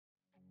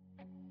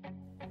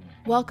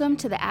Welcome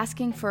to the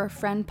Asking for a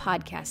Friend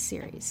podcast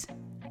series.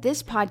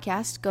 This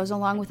podcast goes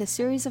along with a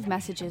series of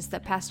messages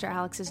that Pastor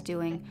Alex is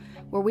doing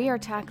where we are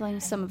tackling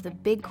some of the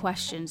big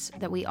questions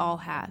that we all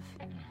have.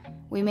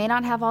 We may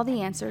not have all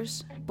the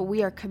answers, but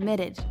we are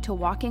committed to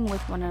walking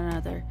with one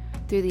another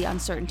through the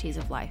uncertainties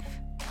of life.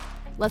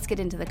 Let's get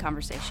into the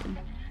conversation.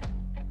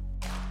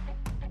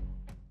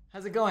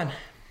 How's it going?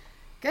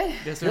 Good. You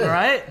guys doing all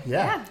right?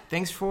 Yeah.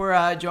 Thanks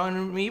for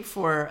joining me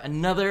for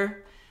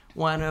another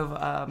one of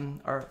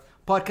our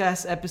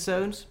podcast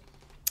episodes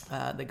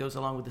that goes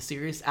along with the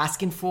series,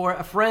 Asking for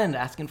a Friend.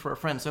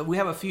 So we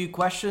have a few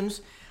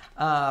questions.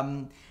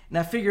 And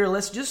I figure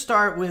let's just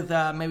start with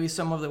maybe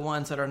some of the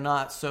ones that are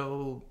not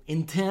so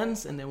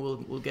intense, and then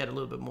we'll get a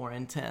little bit more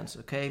intense,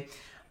 okay?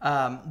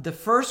 The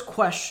first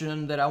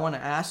question that I want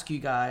to ask you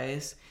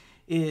guys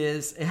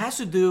is, it has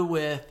to do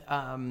with,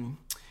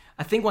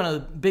 I think one of the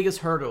biggest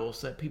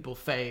hurdles that people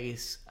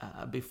face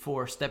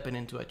before stepping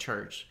into a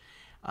church.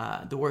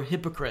 The word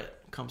hypocrite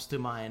comes to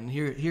mind.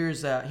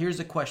 Here's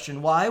a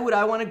question. Why would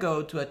I want to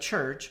go to a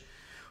church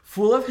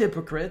full of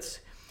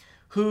hypocrites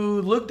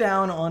who look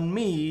down on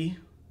me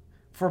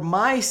for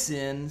my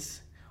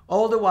sins,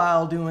 all the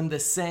while doing the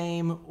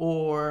same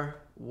or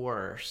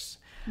worse?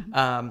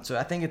 So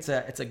I think it's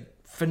a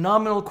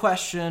phenomenal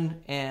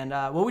question. And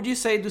what would you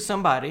say to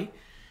somebody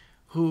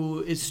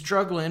who is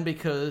struggling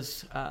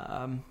because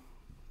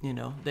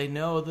they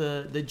know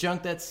the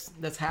junk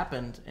that's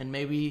happened, and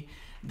maybe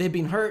they've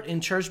been hurt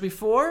in church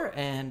before,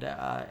 and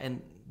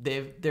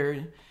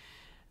they've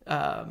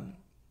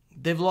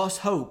lost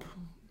hope.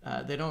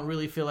 They don't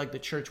really feel like the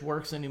church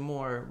works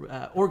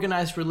anymore.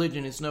 Organized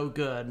religion is no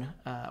good.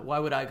 Why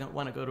would I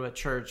want to go to a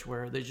church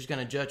where they're just going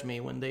to judge me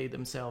when they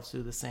themselves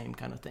do the same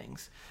kind of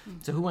things?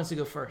 So who wants to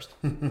go first?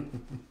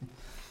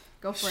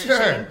 Go for it, Sure,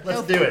 Shane.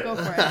 let's do it. Go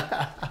for it.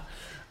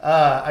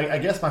 I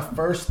guess my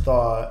first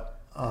thought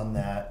on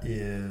that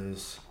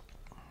is,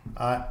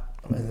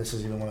 and this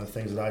is even one of the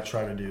things that I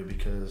try to do,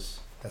 because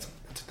that's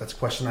a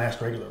question I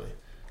ask regularly.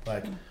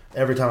 Like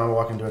every time I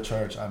walk into a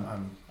church,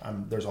 I'm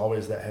there's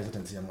always that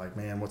hesitancy. I'm like,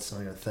 man, what's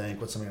somebody gonna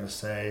think? What's somebody gonna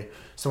say?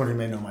 Someone who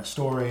may know my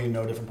story,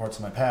 know different parts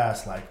of my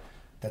past, like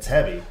that's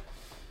heavy.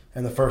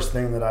 And the first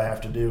thing that I have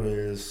to do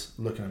is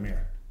look in the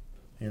mirror.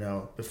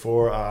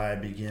 Before I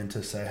begin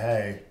to say,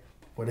 hey,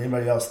 what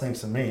anybody else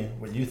thinks of me,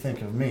 what you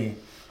think of me,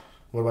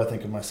 what do I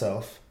think of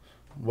myself?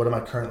 What am I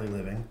currently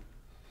living?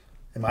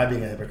 Am I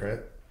being a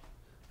hypocrite?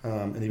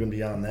 And even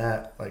beyond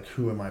that, like,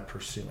 who am I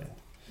pursuing?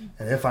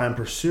 And if I'm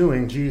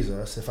pursuing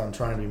Jesus, if I'm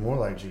trying to be more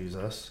like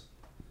Jesus,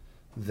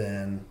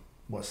 then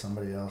what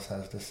somebody else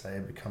has to say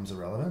becomes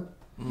irrelevant.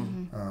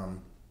 Mm-hmm.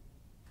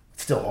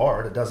 It's still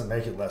hard. It doesn't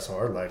make it less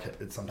hard. Like,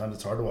 sometimes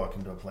it's hard to walk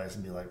into a place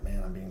and be like,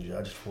 man, I'm being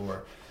judged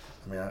for.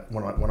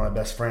 One of my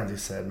best friends, he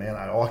said, man,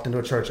 I walked into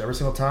a church every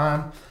single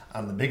time.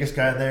 I'm the biggest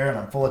guy there, and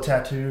I'm full of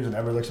tattoos, and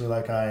everybody looks at me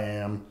like I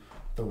am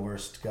the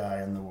worst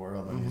guy in the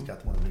world, and he's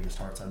got one of the biggest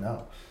hearts I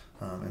know.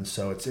 And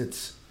so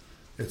it's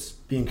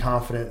being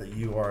confident that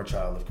you are a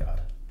child of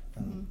God,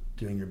 and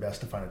doing your best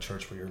to find a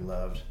church where you're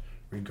loved,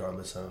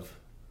 regardless of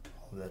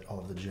all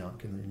of the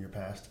junk in your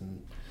past,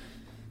 and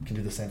can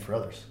do the same for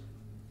others.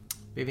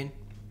 Vivian?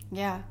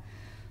 Yeah.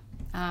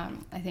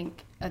 I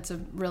think that's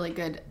a really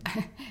good,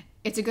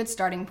 it's a good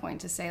starting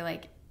point to say,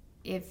 like,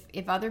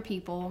 if other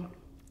people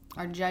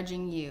are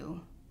judging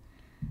you,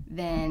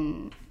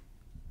 then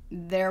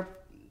their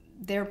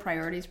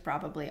priorities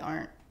probably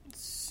aren't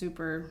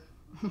super,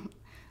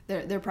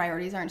 their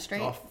priorities aren't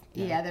straight. Off.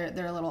 Yeah,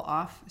 they're a little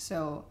off.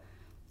 So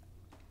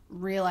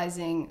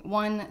realizing,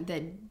 one,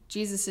 that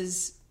Jesus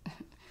is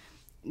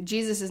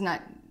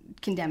not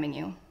condemning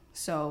you.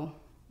 So,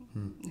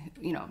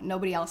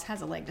 nobody else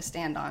has a leg to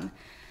stand on.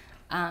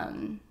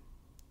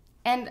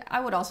 And I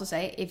would also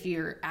say, if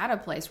you're at a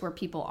place where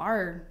people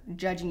are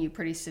judging you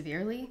pretty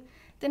severely,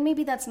 then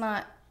maybe that's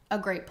not a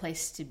great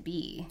place to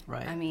be.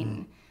 Right. I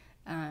mean,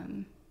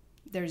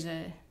 there's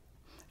a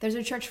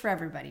church for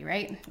everybody,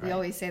 right? We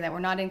always say that we're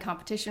not in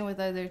competition with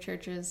other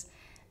churches.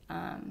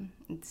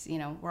 It's,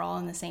 we're all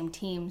on the same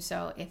team.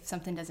 So if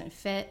something doesn't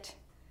fit,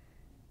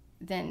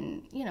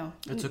 then,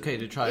 it's okay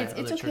to try other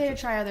churches. It's okay to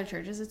try other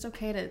churches. It's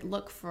okay to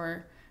look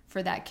for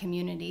that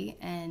community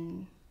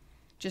and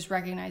just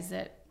recognize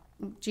that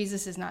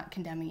Jesus is not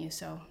condemning you,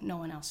 so no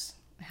one else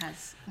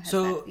has that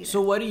either.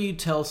 So what do you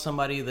tell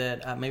somebody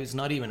that maybe is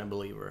not even a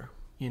believer?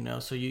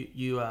 So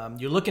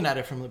you're looking at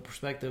it from the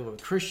perspective of a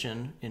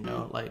Christian,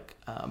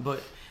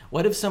 but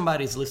what if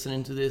somebody's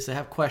listening to this, they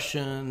have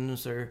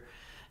questions, or,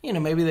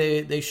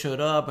 maybe they showed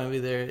up, maybe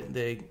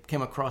they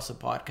came across a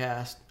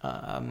podcast,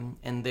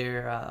 and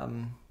they're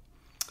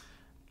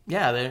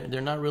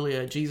not really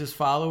a Jesus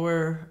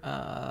follower.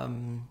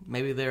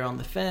 Maybe they're on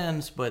the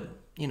fence, but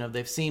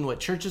they've seen what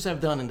churches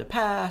have done in the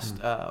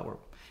past, or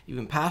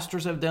even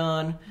pastors have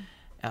done.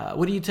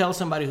 What do you tell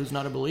somebody who's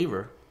not a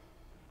believer?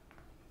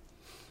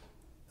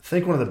 I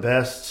think one of the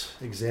best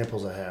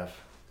examples I have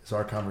is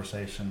our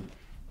conversation,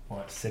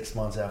 6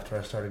 months after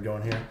I started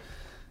going here.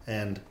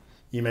 And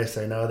you may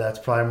say, no, that's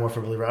probably more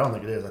for a believer. I don't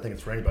think it is. I think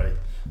it's for anybody.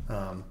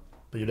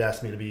 But you'd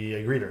ask me to be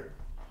a greeter.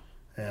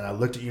 And I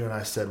looked at you and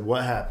I said,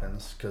 what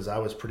happens? Because I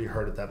was pretty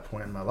hurt at that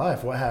point in my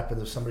life. What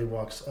happens if somebody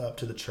walks up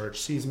to the church,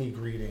 sees me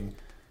greeting,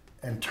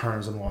 and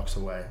turns and walks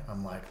away?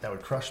 I'm like, that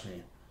would crush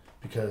me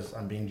because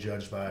I'm being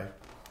judged by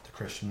the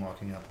Christian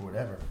walking up or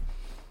whatever.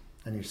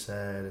 And you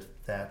said,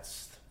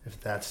 if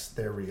that's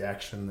their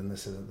reaction, then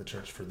this isn't the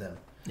church for them.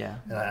 Yeah.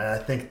 And I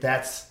think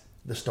that's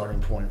the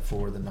starting point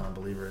for the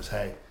non-believer is,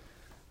 hey,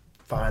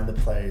 find the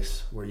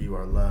place where you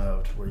are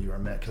loved, where you are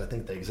met, because I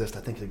think they exist. I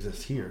think it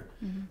exists here,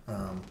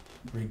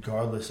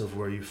 regardless of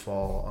where you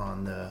fall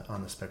on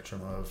the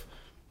spectrum of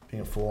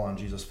being a full-on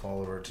Jesus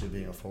follower to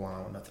being a full-on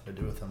I want nothing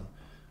to do with him.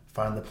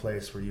 Find the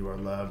place where you are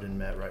loved and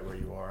met right where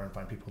you are, and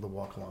find people to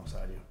walk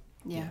alongside you.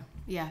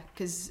 Yeah,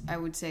 because I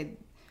would say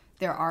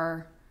there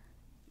are,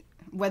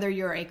 whether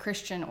you're a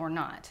Christian or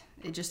not,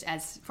 it just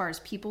as far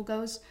as people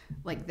goes,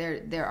 like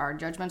there are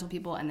judgmental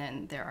people and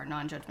then there are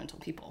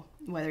non-judgmental people,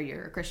 whether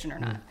you're a Christian or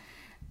not.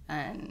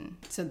 And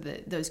so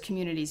those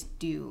communities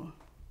do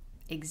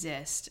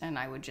exist, and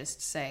I would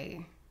just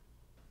say,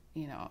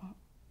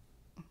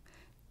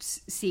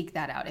 seek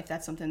that out if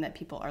that's something that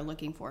people are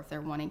looking for, if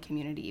they're wanting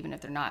community, even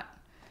if they're not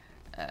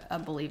a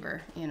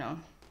believer.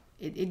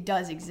 It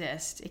does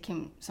exist.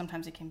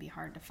 Sometimes it can be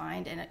hard to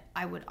find, and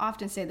I would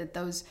often say that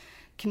those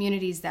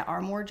communities that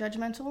are more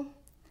judgmental,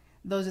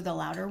 those are the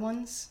louder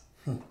ones,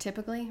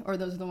 typically, or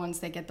those are the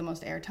ones that get the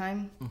most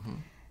airtime.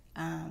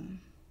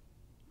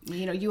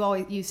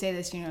 You say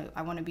this,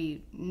 I want to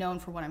be known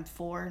for what I'm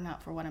for,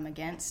 not for what I'm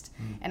against.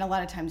 And a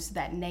lot of times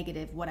that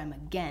negative, what I'm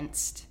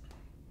against,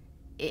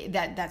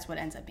 that's what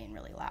ends up being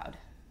really loud.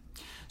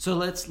 So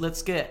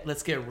let's get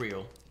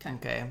real.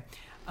 Okay.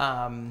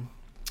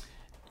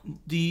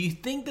 Do you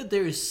think that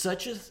there is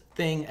such a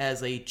thing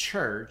as a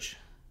church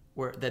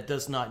that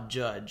does not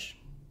judge?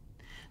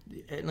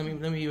 Let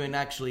me even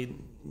actually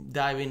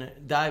dive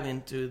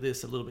into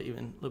this a little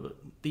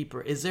bit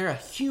deeper. Is there a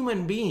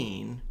human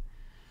being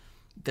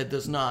that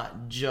does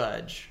not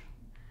judge?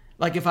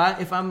 Like if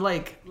I'm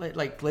like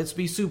let's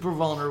be super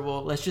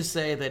vulnerable. Let's just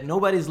say that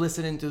nobody's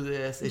listening to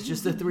this. It's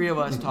just the three of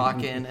us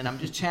talking, and I'm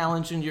just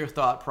challenging your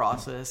thought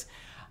process.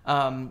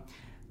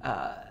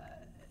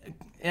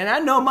 And I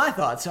know my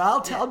thoughts, so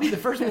I'll be the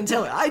first one to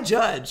tell it. I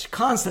judge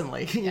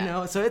constantly, you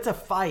know. So it's a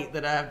fight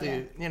that I have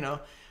to,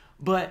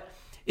 But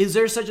is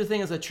there such a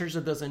thing as a church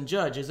that doesn't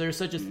judge? Is there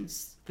such a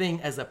thing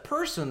as a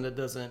person that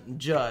doesn't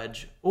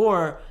judge,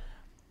 or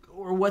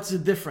what's the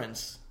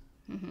difference?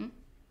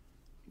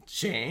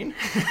 Shane?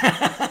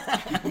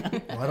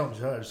 Well, I don't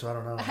judge, so I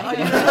don't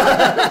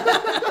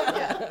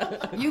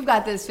know. You've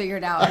got this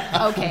figured out.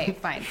 Okay,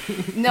 fine.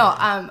 No,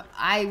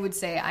 I would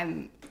say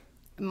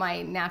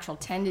my natural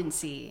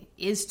tendency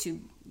is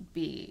to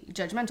be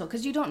judgmental,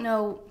 because you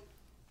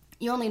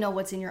only know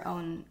what's in your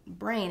own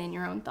brain and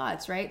your own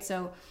thoughts, right?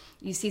 So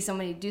you see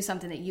somebody do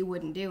something that you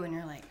wouldn't do, and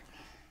you're like,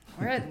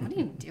 what are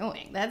you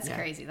doing? That's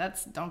crazy.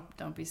 That's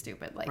don't be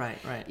stupid. Like,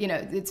 right.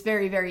 It's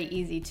very, very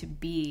easy to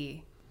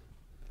be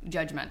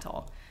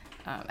judgmental.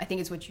 I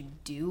think it's what you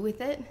do with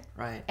it.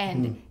 Right.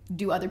 And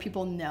do other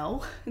people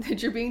know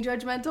that you're being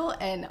judgmental?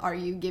 And are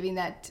you giving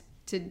that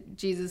to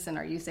Jesus? And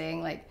are you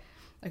saying, like,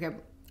 okay,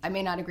 I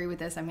may not agree with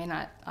this, I may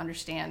not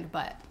understand,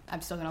 but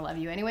I'm still going to love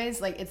you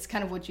anyways? Like, it's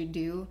kind of what you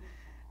do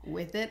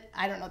with it.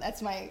 I don't know.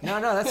 That's my...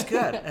 No, that's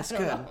good. That's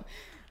good.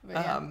 But,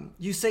 yeah.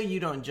 You say you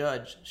don't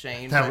judge,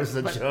 Shane. That was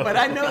the joke. But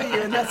I know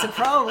you, and that's the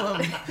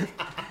problem.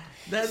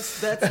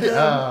 That's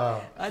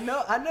the... I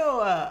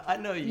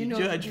know you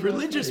judge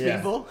religious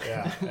people.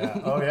 Yeah.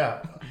 Oh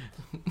yeah.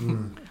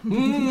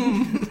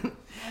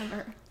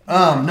 Never.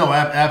 No,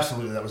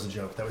 absolutely, that was a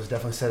joke. That was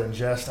definitely said in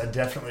jest. I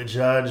definitely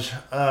judge.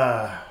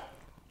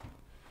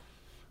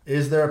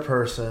 Is there a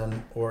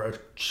person or a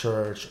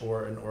church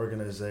or an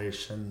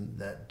organization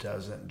that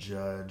doesn't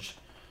judge?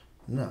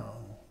 No.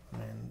 I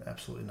mean,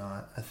 absolutely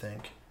not. I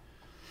think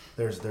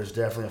there's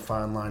definitely a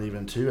fine line,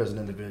 even too, as an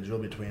individual,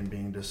 between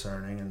being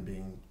discerning and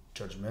being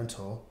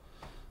judgmental.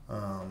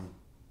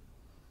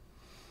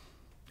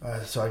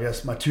 So I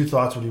guess my two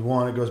thoughts would be,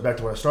 one, it goes back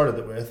to what I started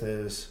it with,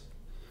 is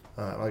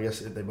I guess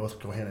they both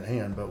go hand in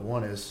hand, but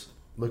one is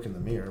look in the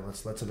mirror.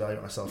 Let's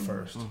evaluate myself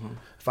first.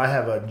 If I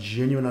have a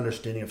genuine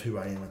understanding of who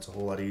I am, it's a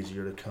whole lot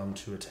easier to come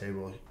to a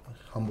table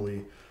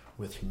humbly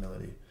with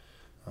humility.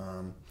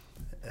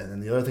 And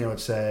then the other thing I would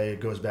say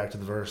goes back to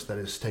the verse that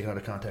is taken out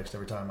of context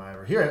every time I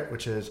ever hear it,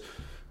 which is,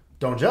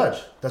 don't judge.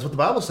 That's what the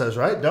Bible says,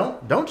 right?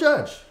 Don't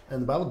judge.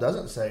 And the Bible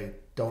doesn't say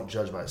don't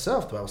judge by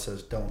itself. The Bible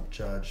says don't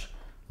judge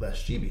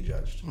lest ye be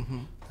judged.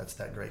 That's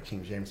that great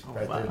King James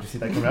right there. Did you see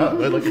that come out?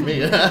 Look at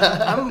me.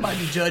 I'm about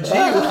to judge you.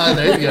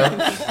 There you go.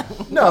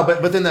 No,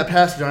 but then that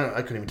passage,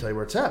 I couldn't even tell you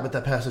where it's at, but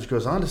that passage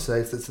goes on to say,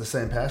 it's the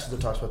same passage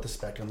that talks about the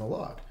speck in the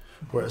log,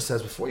 where it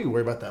says, before you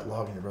worry about that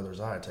log in your brother's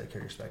eye, take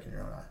care of your speck in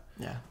your own eye.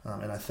 Yeah.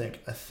 And I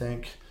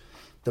think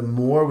the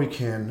more we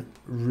can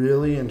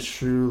really and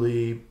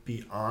truly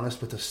be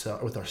honest with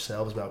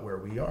ourselves about where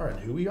we are and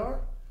who we are,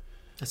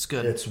 that's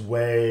good. It's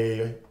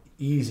way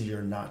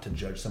easier not to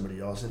judge somebody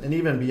else. And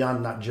even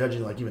beyond not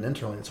judging, like even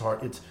internally, it's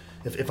hard. It's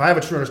if I have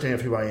a true understanding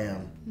of who I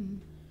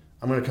am,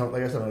 I'm going to come,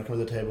 like I said, I'm going to come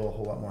to the table a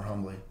whole lot more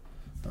humbly.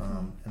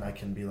 And I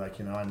can be like,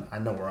 I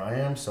know where I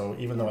am. So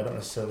even though I don't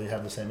necessarily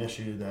have the same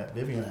issue that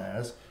Vivian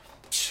has,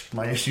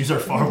 my issues are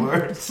far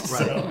worse.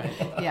 Right.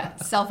 So. Yeah,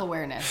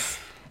 self-awareness.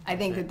 I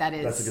think that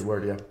is That's a good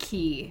word, yeah.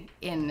 key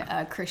in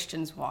a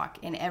Christian's walk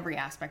in every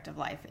aspect of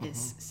life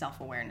is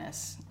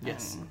self-awareness.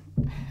 Yes.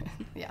 And,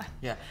 yeah.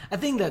 Yeah, I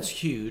think that's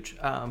huge.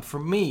 For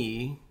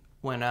me,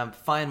 when I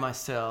find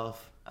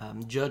myself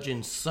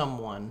judging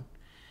someone,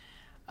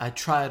 I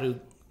try to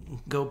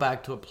go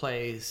back to a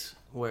place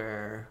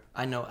where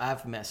I know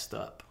I've messed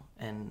up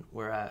and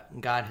where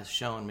God has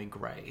shown me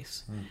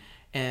grace.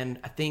 And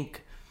I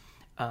think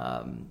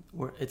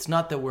it's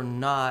not that we're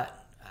not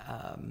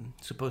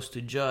supposed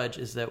to judge,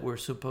 is that we're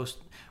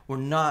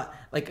not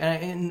like,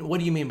 and what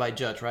do you mean by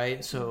judge,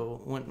 right?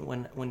 So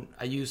when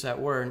I use that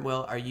word,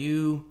 well, are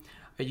you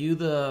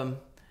the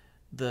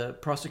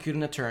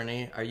prosecuting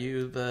attorney? Are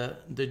you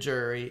the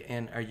jury?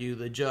 And are you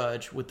the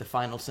judge with the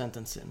final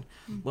sentencing?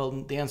 Well,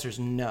 the answer is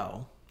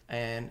no.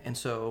 And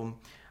so,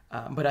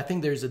 but I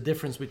think there's a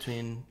difference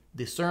between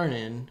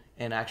discerning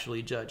and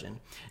actually judging.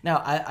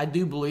 Now, I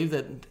do believe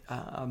that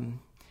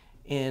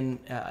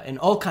in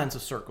all kinds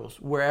of circles,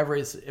 whether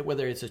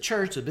it's a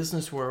church, a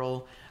business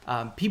world,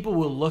 people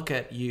will look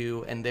at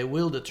you and they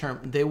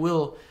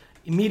will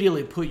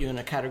immediately put you in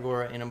a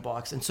category, in a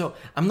box. And so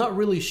I'm not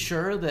really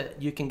sure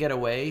that you can get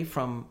away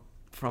from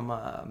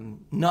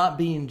not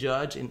being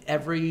judged in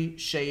every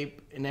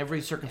shape, in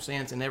every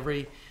circumstance, in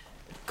every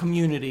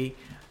community.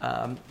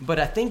 But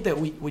I think that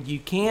what you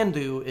can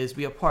do is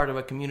be a part of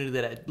a community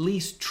that at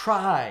least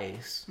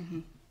tries,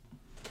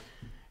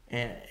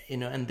 and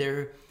and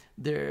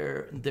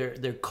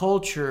their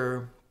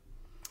culture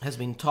has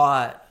been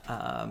taught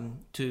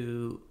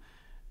to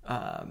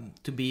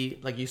be,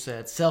 like you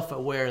said,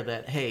 self-aware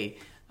that, hey,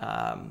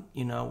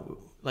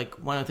 like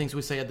one of the things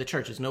we say at the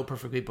church is no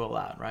perfect people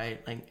allowed,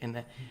 right? Like,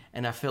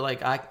 and I feel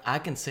like I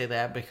can say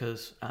that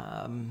because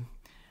I'm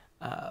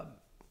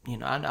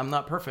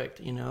not perfect,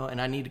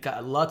 and I need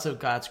lots of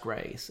God's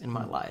grace in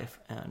my life,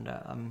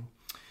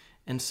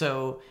 and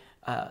so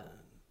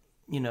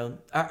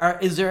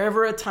is there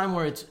ever a time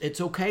where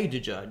it's okay to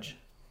judge?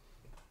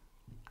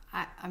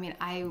 I mean,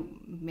 I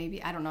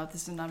don't know if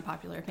this is an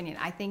unpopular opinion.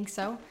 I think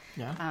so.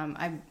 Yeah.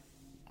 I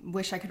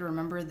wish I could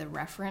remember the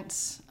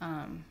reference,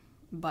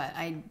 but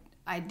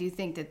I do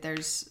think that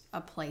there's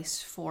a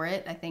place for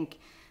it. I think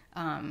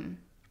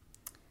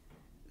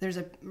there's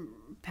a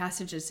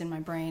passage that's in my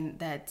brain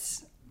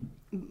that's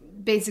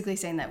basically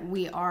saying that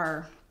we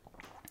are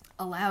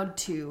allowed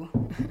to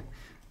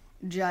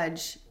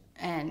judge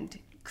and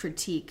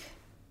critique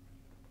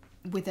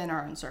within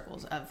our own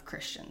circles of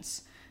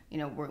Christians.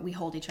 We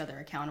hold each other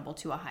accountable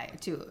to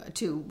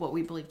what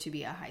we believe to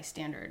be a high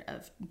standard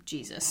of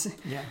Jesus.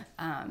 Yeah.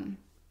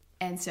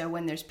 And so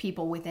when there's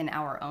people within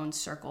our own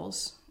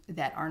circles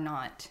that are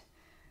not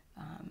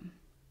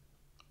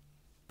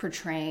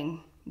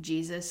portraying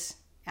Jesus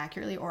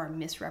accurately or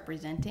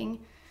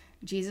misrepresenting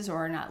Jesus or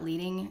are not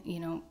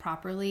leading,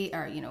 properly,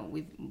 or,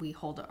 we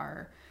hold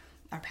our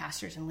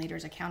pastors and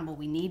leaders accountable.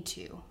 We need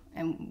to,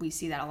 and we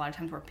see that a lot of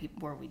times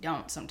where we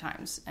don't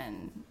sometimes.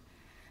 And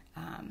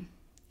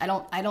I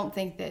don't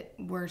think that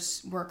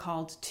we're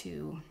called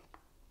to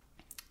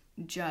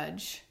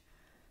judge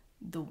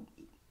the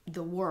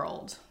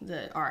world,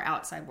 our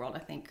outside world. I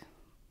think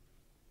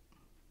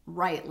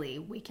rightly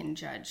we can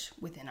judge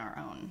within our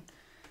own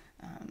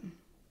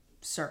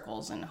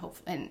circles,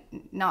 and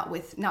not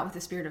with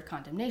the spirit of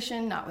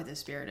condemnation, not with the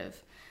spirit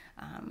of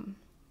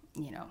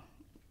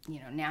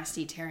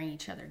nasty tearing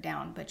each other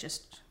down, but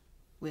just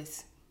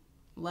with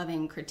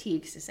loving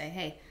critiques to say,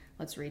 hey,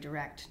 let's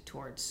redirect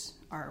towards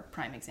our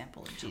prime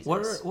example of Jesus.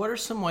 What are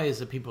some ways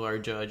that people are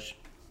judged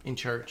in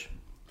church?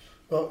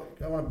 Well,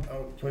 can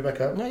we back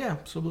up? No, yeah,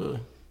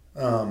 absolutely.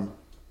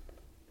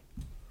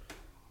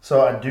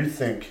 So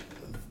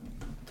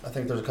I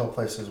think there's a couple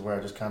places where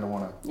I just kind of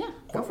want to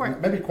go for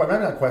it. Maybe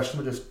not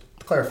question, but just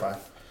clarify.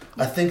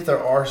 I think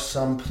there are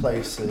some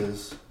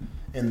places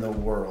in the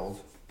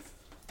world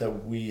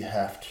that we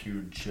have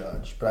to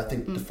judge, but I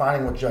think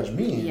defining what judge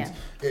means,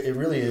 it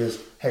really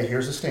is, hey,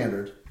 here's the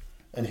standard,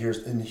 and here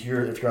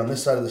if you're on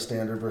this side of the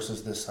standard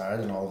versus this side,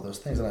 and all of those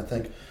things. And I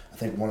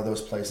think one of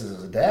those places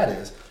as a dad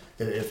is,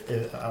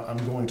 if I'm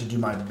going to do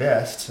my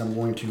best, I'm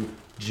going to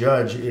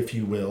judge, if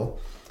you will,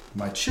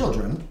 my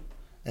children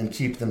and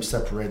keep them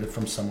separated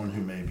from someone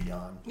who may be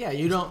on. Yeah,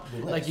 you don't,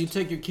 like, you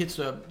take your kids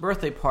to a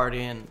birthday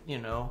party and,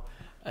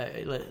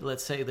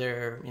 let's say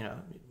they're,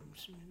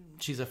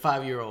 she's a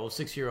 5-year-old,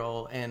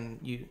 6-year-old, and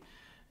you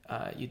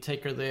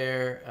take her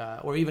there,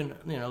 or even,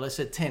 let's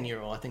say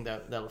 10-year-old. I think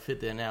that'll fit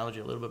the analogy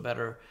a little bit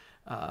better.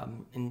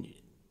 And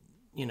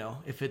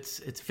if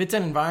it's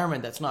an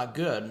environment that's not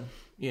good,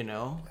 you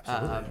want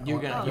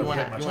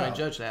to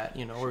judge that,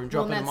 or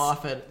dropping them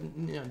off at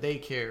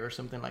daycare or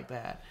something like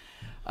that.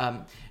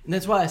 And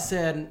that's why I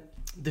said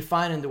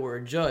defining the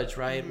word judge,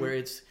 right? Mm-hmm. Where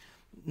it's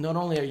not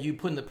only are you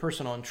putting the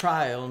person on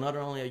trial, not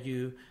only are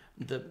you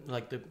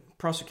the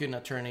prosecuting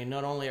attorney,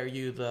 not only are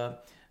you the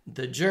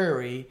the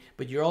jury,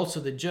 but you're also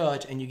the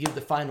judge, and you give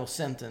the final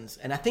sentence.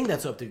 And I think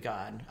that's up to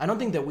God. I don't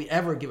think that we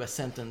ever give a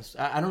sentence.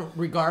 I don't,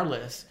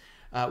 regardless.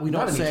 We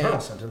not don't an say eternal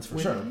sentence for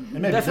sure.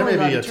 There may definitely be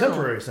not a eternal.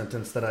 temporary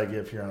sentence that I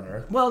give here on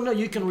earth. Well, no,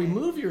 you can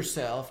remove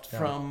yourself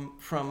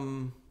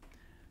from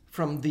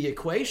the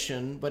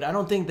equation, but I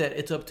don't think that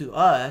it's up to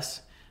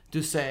us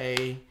to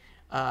say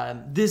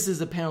this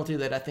is a penalty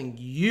that I think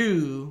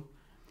you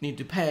need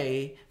to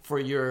pay for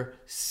your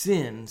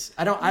sins.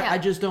 I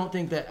just don't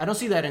think that. I don't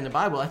see that in the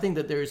Bible. I think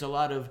that there is a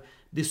lot of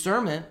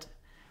discernment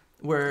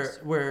where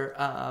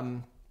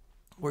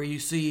you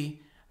see.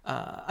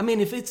 I mean,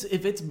 if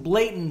it's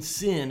blatant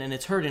sin and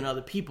it's hurting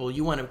other people,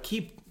 you want to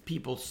keep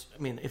people's.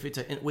 I mean, if it's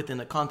within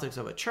the context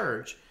of a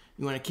church,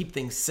 you want to keep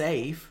things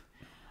safe.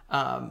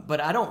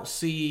 But I don't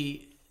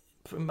see,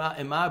 in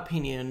my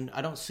opinion,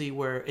 I don't see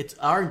where it's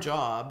our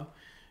job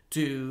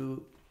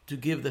to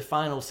give the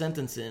final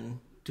sentence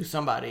to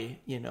somebody.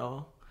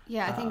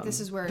 Yeah, I think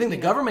this is where I think the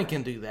government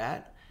can do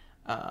that.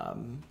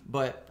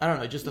 But I don't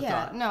know, just a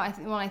thought. No,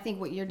 I think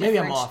what you're maybe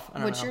I'm off.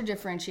 You're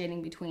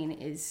differentiating between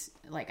is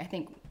like I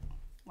think.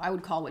 I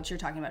would call what you're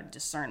talking about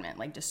discernment,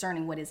 like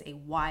discerning what is a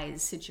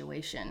wise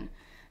situation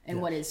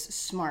and what is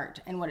smart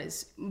and what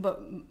is,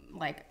 but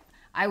like,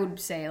 I would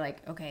say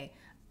like, okay,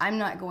 I'm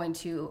not going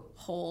to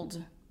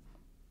hold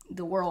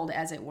the world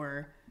as it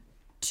were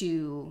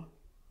to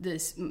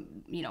this,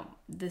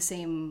 the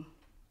same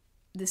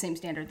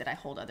standard that I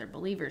hold other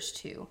believers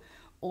to,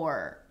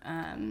 or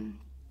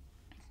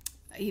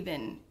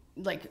even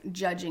like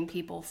judging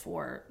people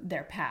for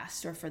their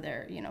past or for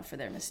their, for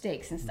their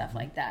mistakes and stuff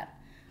like that.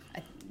 I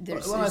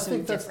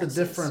think that's the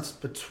difference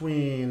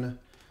between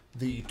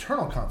the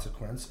eternal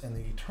consequence and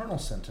the eternal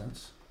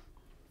sentence,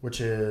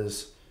 which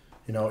is,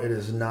 it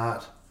is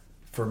not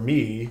for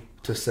me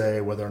to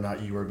say whether or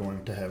not you are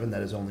going to heaven.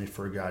 That is only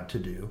for God to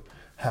do.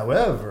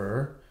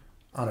 However,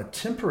 on a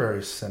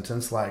temporary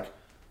sentence, like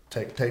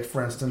take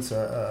for instance,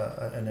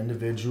 an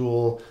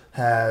individual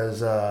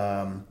has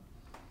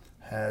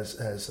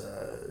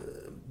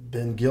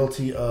been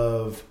guilty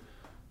of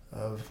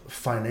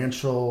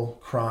financial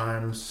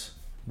crimes,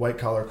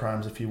 white-collar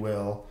crimes, if you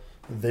will.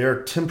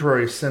 Their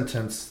temporary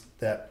sentence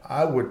that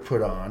I would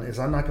put on is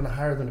I'm not going to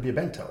hire them to be a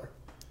bank teller.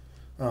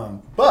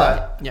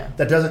 But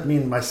that doesn't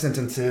mean my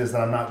sentence is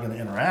that I'm not going to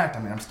interact. I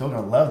mean, I'm still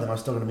going to love them. I'm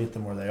still going to meet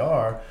them where they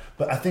are.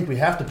 But I think we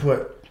have to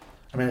put,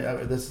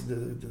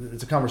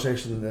 it's a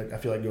conversation that I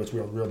feel like goes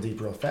real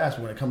deep, real fast.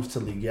 When it comes to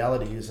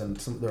legalities, and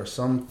there are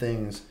some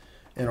things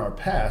in our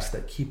past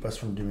that keep us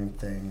from doing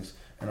things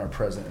in our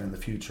present and in the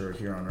future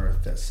here on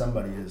earth that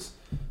somebody is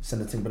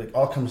sentencing, but it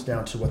all comes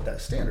down to what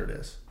that standard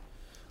is.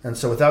 And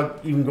so without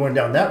even going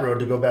down that road,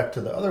 to go back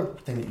to the other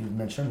thing that you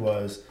mentioned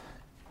was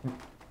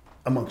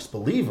amongst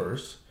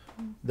believers,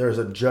 there's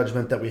a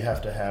judgment that we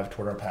have to have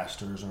toward our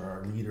pastors or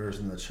our leaders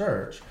in the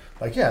church.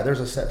 Like, there's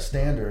a set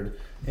standard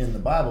in the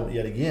Bible, but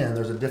yet again,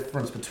 there's a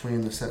difference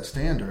between the set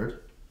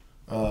standard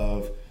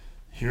of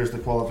here's the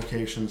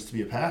qualifications to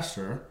be a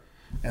pastor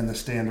and the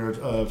standard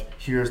of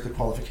here's the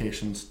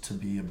qualifications to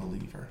be a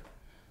believer.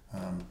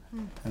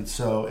 And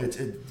so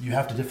you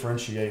have to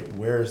differentiate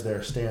where is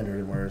their standard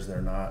and where is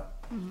there not.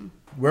 Mm-hmm.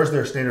 Where's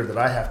their standard that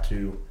I have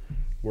to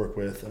work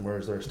with, and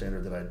where's their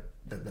standard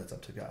that's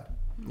up to God.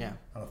 Yeah.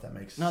 I don't know if that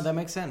makes sense. No, that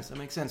makes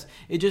sense.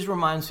 It just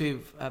reminds me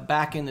of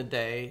back in the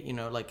day,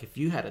 like if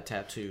you had a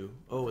tattoo,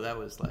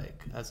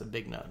 that's a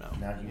big no-no.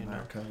 Now you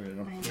know. Covered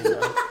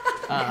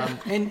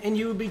it. And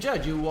you would be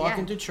judged. You walk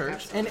into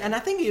church. And I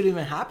think it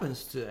even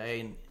happens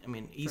today. I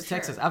mean, East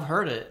Texas, I've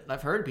heard it.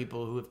 I've heard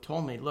people who have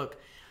told me, look,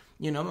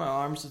 my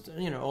arms,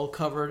 all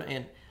covered,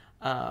 and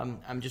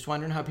I'm just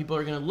wondering how people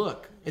are going to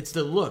look. It's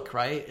the look,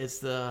 right? It's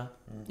the,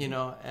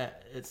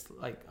 it's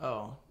like,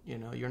 oh,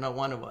 you're not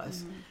one of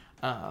us.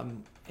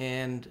 Mm-hmm.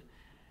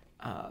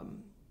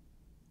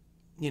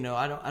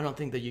 I don't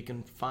think that you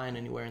can find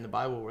anywhere in the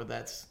Bible where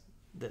that's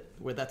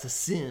a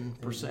sin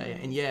per se.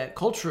 And yet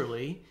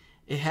culturally,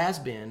 it has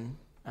been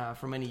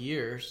for many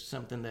years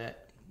something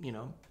that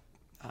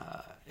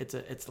it's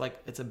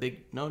a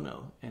big no.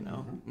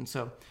 Mm-hmm. And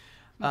so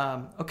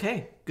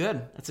okay,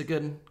 good. That's a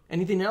good.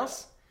 Anything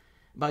else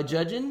about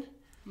judging?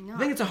 No. I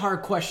think it's a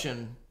hard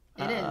question.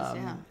 It is,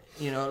 yeah.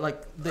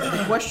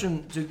 The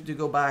question to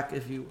go back,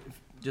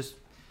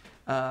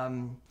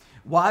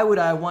 why would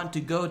I want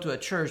to go to a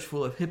church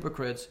full of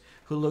hypocrites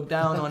who look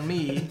down on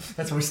me?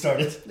 That's where we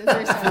started.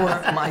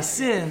 For my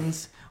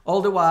sins,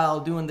 all the while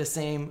doing the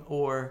same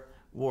or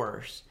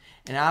worse.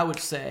 And I would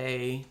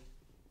say,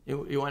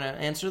 you want to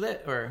answer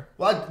that, or?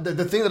 Well,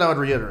 the thing that I would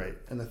reiterate,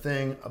 and the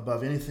thing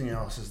above anything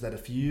else, is that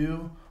if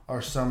you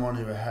are someone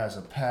who has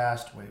a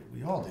past,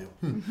 we all do.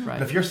 Right.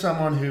 But if you're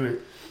someone who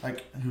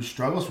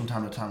struggles from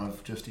time to time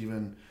of just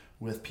even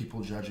with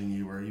people judging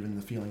you, or even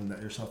the feeling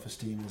that your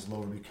self-esteem is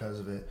lower because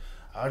of it,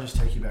 I'll just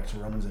take you back to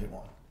Romans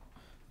 8:1.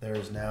 There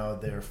is now,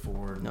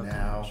 therefore,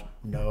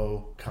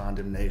 no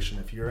condemnation.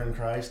 If you're in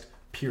Christ,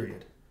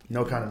 period.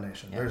 No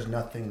condemnation. Yeah. There's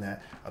nothing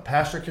that a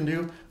pastor can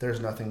do. There's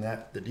nothing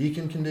that the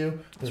deacon can do.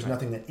 There's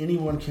nothing that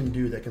anyone can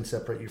do that can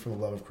separate you from the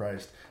love of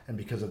Christ. And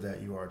because of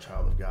that, you are a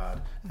child of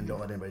God. And don't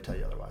let anybody tell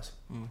you otherwise.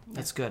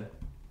 That's good.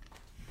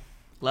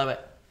 Love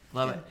it.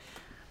 Love it.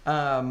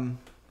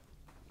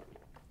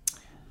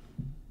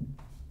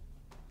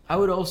 I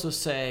would also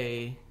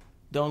say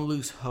don't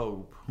lose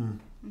hope.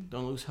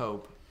 Don't lose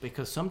hope,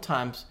 because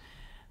sometimes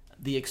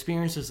the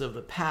experiences of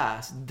the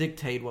past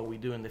dictate what we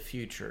do in the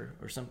future,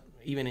 or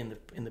even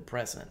in the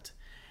present.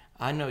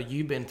 I know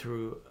you've been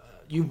through,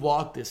 you've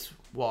walked this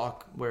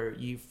walk where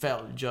you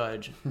felt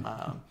judged,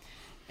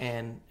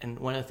 and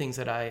one of the things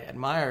that I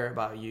admire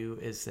about you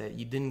is that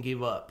you didn't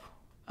give up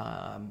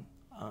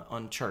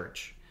on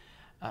church.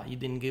 You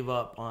didn't give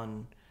up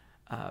on.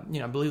 I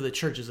believe the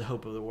church is the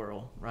hope of the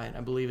world, right?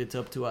 I believe it's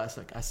up to us.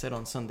 Like I said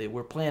on Sunday,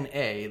 we're plan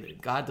A.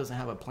 God doesn't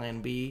have a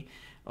plan B.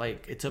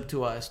 Like it's up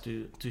to us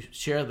to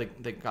share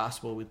the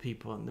gospel with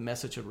people and the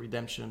message of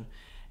redemption.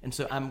 And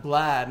so I'm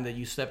glad that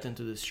you stepped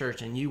into this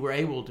church and you were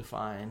able to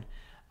find,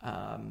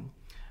 I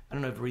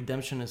don't know if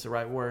redemption is the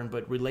right word,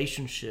 but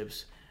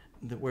relationships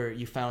where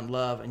you found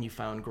love and you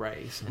found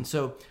grace. And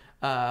so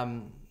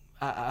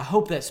I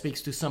hope that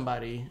speaks to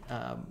somebody,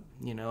 and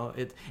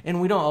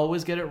we don't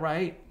always get it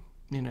right.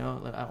 I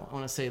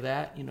want to say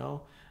that,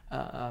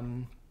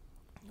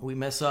 we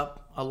mess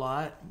up a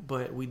lot,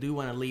 but we do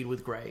want to lead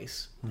with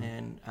grace.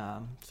 And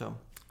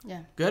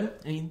Yeah. Good.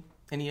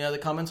 Any other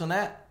comments on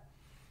that?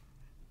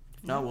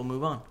 No, we'll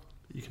move on.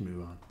 You can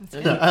move on.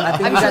 I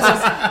think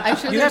I'm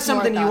sure you have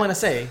something you want to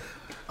say.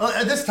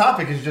 This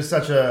topic is just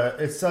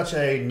such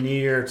a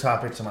near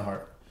topic to my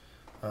heart.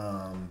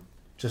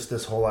 Just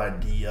this whole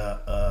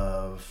idea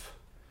of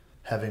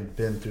having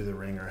been through the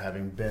ringer,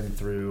 having been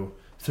through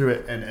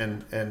it,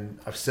 and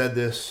I've said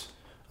this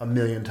a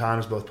million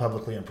times, both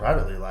publicly and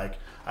privately. Like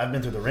I've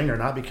been through the ringer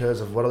not because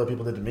of what other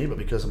people did to me, but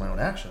because of my own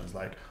actions.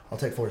 Like I'll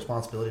take full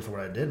responsibility for what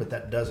I did, but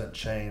that doesn't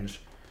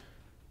change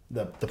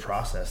the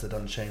process. That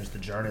doesn't change the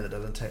journey. That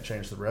doesn't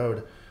change the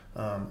road.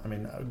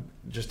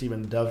 Just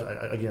even Dove.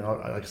 Again,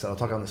 like I said, I'll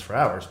talk on this for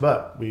hours,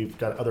 but we've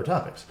got other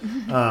topics.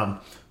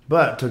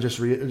 But to just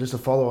to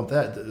follow on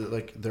that,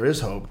 like there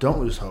is hope. Don't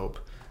lose hope,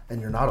 and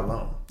you're not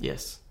alone.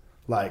 Yes.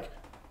 Like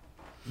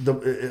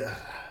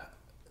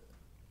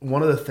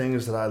one of the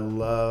things that I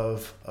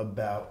love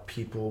about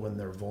people when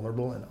they're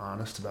vulnerable and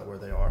honest about where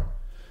they are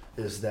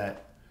is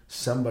that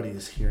somebody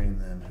is hearing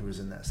them who is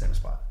in that same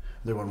spot.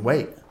 They're going,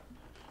 wait,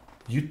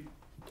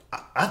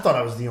 I thought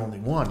I was the only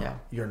one. Yeah.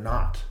 You're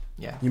not.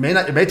 Yeah. You may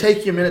not. It may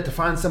take you a minute to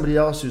find somebody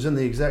else who's in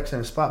the exact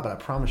same spot, but I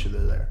promise you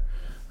they're there.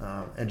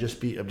 And just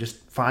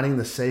finding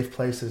the safe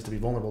places to be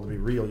vulnerable, to be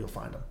real, you'll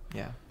find them.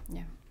 Yeah.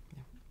 Yeah.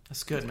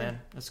 That's good, man.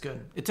 That's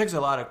good. It takes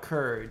a lot of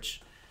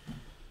courage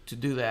to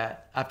do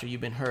that after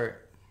you've been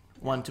hurt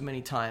one too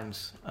many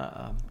times.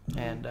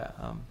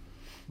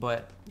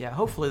 But yeah,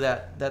 hopefully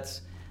that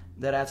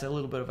adds a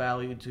little bit of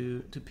value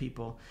to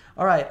people.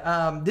 All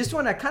right. This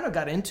one I kind of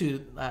got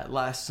into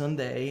last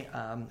Sunday.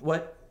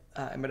 But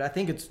I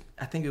think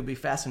it would be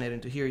fascinating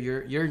to hear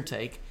your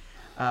take.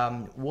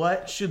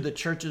 What should the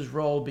church's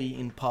role be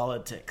in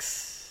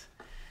politics?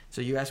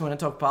 So you guys want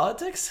to talk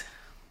politics?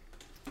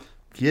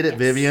 Get it,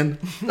 Vivian.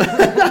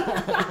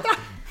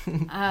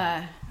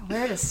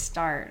 Where to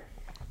start?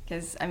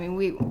 Because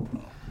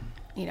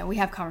we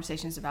have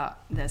conversations about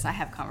this. I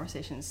have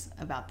conversations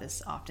about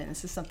this often.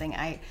 This is something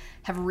I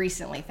have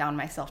recently found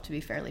myself to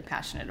be fairly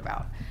passionate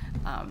about.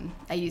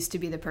 I used to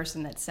be the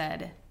person that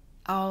said,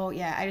 "Oh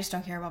yeah, I just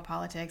don't care about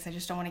politics. I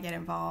just don't want to get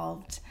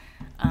involved."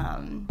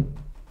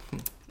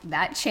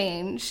 That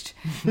changed.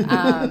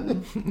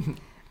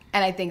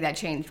 And I think that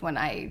changed when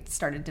I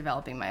started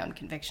developing my own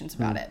convictions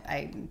about it.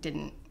 I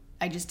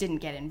just didn't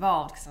get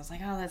involved because I was like,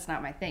 oh, that's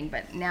not my thing.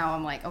 But now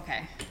I'm like,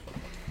 okay,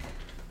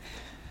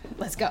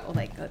 let's go.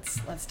 Like,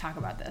 let's talk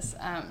about this.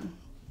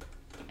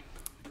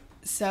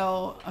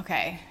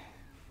 Okay,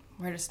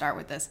 where to start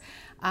with this?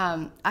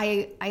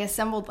 I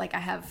assembled, like, I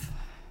have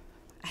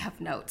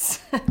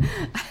notes.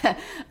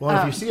 Well,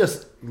 if you see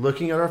us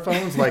looking at our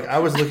phones, like I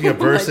was looking at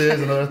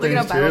verses and other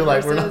things too,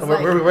 like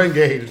we're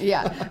engaged.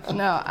 Yeah,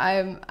 no,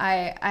 I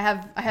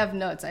have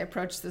notes. I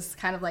approach this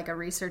kind of like a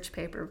research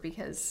paper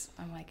because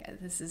I'm like,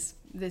 this is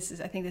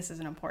I think this is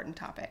an important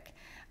topic,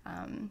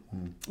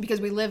 because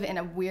we live in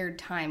a weird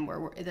time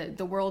where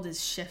the world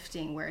is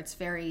shifting, where it's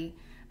very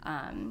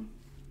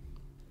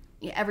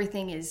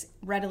everything is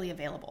readily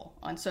available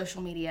on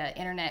social media,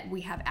 internet.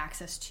 We have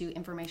access to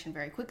information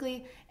very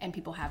quickly, and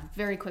people have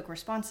very quick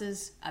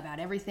responses about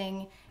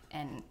everything,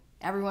 and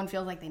everyone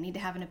feels like they need to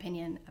have an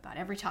opinion about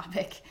every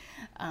topic.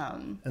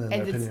 And then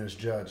their opinion is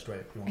judged,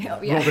 right? Yeah.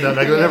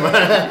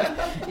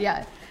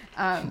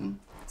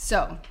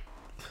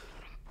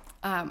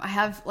 I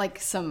have like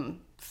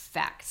some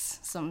facts,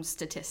 some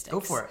statistics.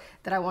 Go for it.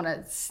 That I want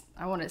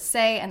to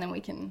say, and then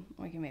we can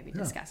maybe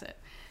discuss it.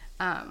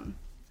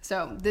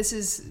 So this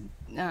is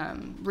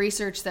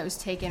research that was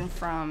taken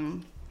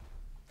from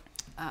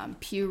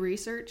Pew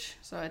Research.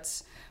 So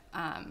it's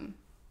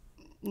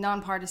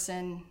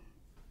nonpartisan.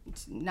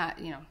 It's not,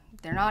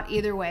 they're not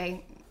either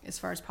way. as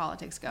far as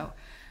politics go.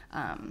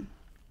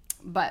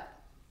 But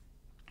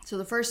so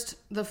the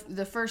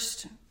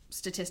first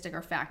statistic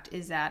or fact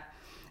is that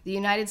the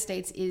United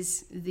States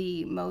is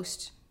the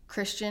most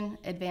Christian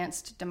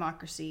advanced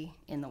democracy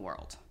in the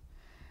world.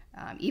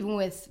 Even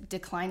with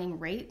declining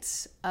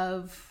rates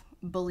of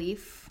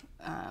belief,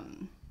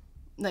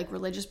 like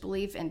religious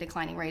belief, and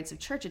declining rates of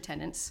church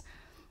attendance,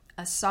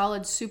 a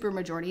solid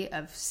supermajority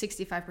of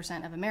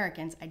 65% of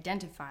Americans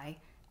identify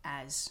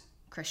as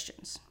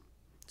Christians.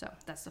 So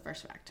that's the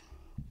first fact.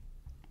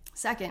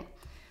 Second,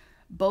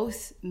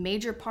 both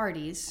major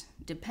parties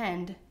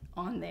depend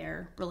on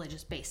their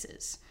religious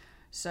bases.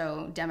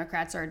 So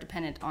Democrats are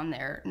dependent on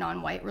their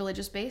non-white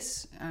religious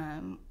base,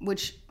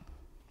 which,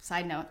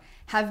 side note,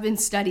 have been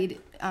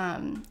studied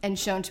and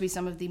shown to be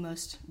some of the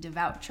most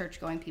devout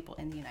church-going people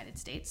in the United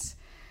States.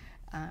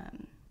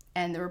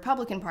 And the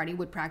Republican Party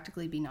would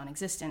practically be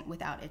non-existent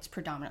without its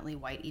predominantly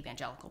white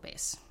evangelical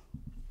base.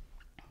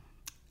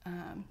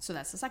 So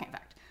that's the second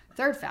fact.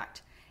 Third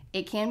fact,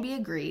 it can be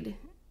agreed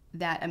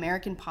that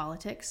American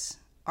politics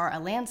are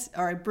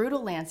a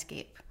brutal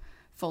landscape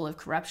full of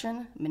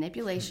corruption,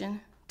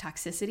 manipulation,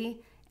 toxicity,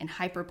 and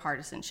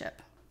hyperpartisanship.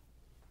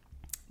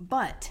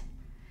 But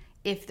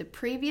if the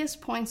previous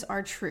points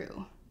are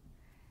true,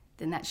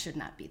 then that should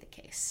not be the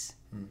case.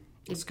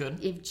 That's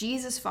good. If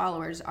Jesus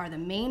followers are the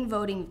main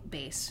voting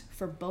base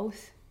for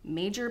both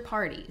major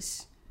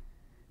parties,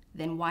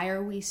 then why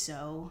are we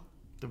so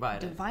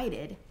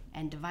divided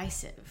and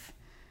divisive?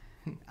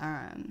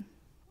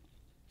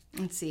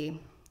 Let's see.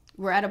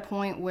 We're at a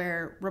point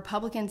where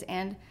Republicans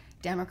and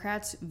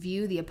Democrats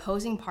view the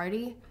opposing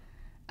party.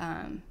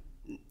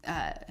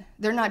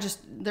 They're not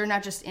just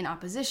in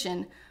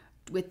opposition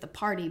with the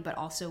party, but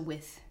also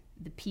with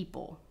the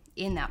people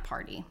in that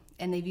party,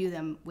 and they view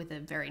them with a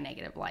very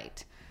negative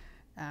light.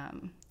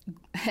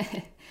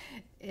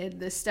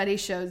 The study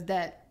shows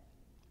that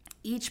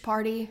each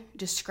party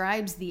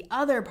describes the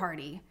other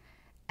party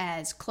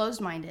as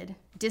closed-minded,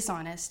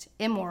 dishonest,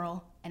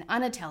 immoral, and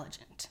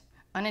unintelligent.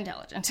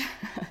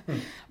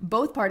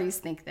 Both parties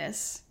think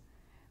this,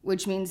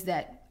 which means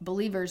that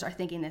believers are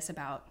thinking this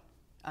about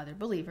other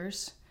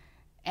believers,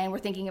 and we're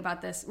thinking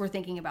about,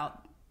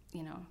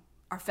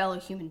 our fellow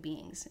human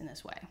beings in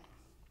this way.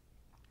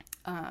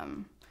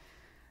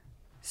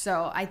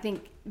 So I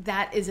think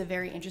that is a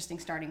very interesting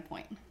starting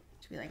point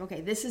to be like,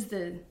 okay, this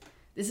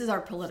is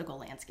our political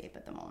landscape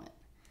at the moment.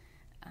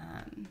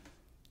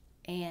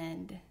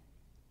 And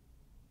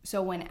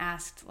so when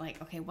asked,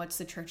 like, okay, what's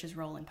the church's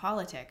role in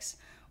politics?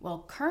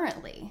 Well,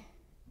 currently,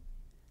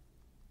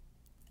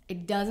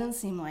 it doesn't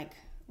seem like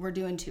we're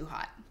doing too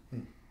hot.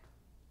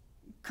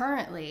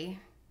 Currently,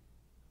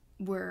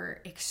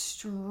 we're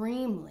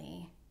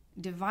extremely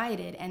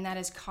divided, and that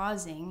is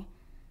causing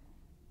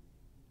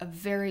a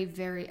very,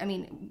 very,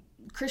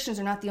 Christians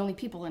are not the only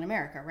people in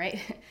America, right?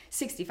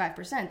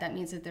 65%, that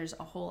means that there's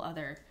a whole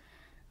other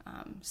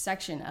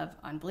section of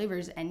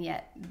unbelievers, and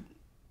yet,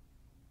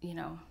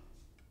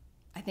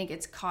 I think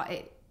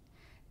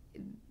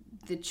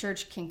the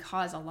church can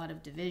cause a lot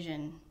of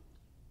division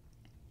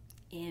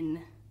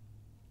in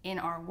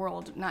our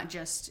world, not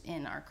just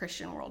in our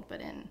Christian world,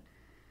 but in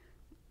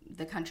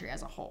the country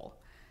as a whole.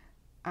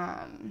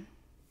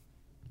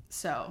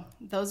 So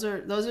those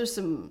are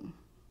some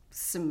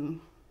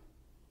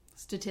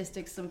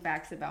statistics, some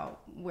facts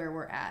about where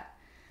we're at.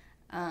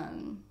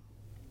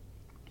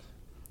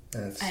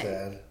 That's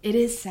sad. It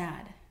is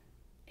sad.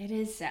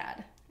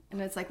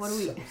 And it's like, what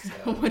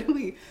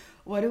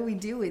do we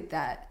do with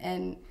that?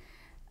 And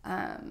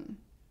I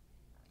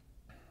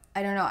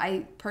don't know.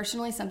 I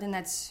personally, something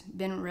that's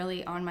been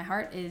really on my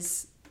heart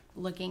is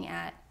looking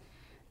at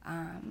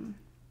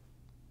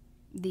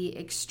the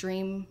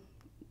extreme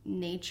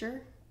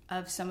nature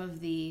of some of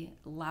the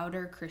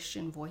louder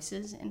Christian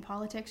voices in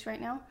politics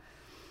right now.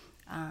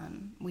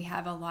 We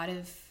have a lot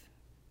of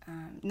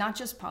not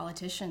just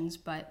politicians,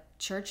 but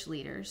church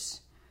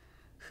leaders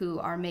who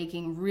are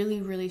making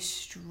really, really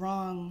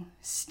strong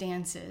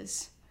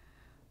stances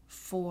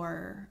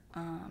for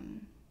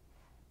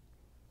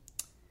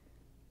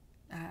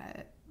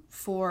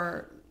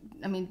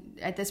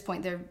at this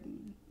point, they're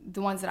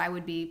the ones that I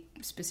would be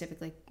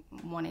specifically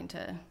wanting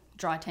to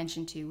draw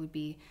attention to would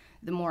be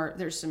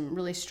there's some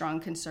really strong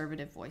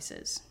conservative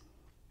voices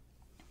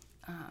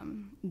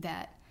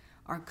that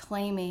are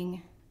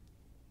claiming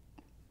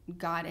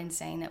God and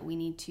saying that we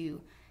need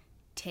to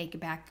take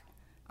back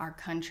our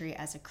country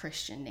as a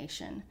Christian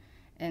nation.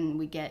 And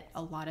we get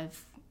a lot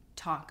of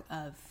talk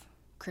of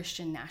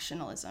Christian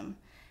nationalism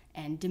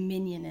and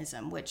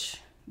dominionism,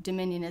 which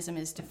dominionism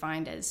is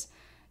defined as,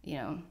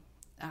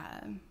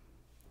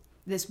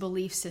 this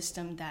belief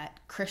system that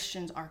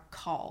Christians are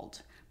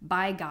called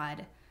by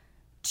God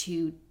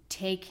to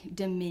take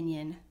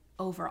dominion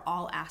over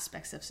all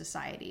aspects of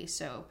society.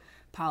 So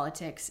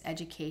politics,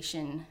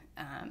 education,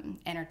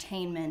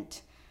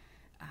 entertainment,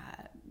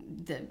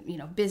 the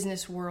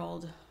business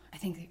world. I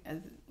think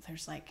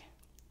there's I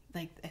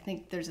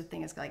think there's a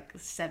thing. It's like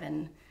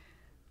seven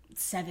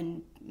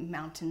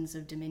mountains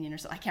of dominion or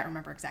so. I can't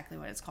remember exactly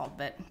what it's called,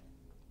 but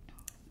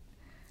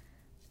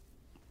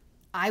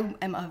I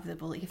am of the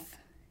belief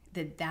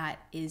that that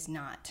is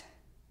not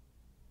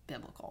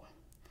biblical.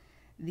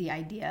 The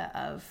idea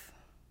of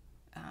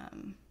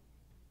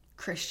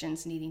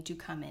Christians needing to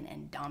come in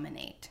and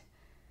dominate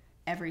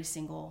every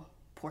single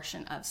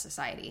portion of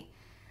society.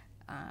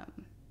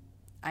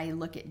 I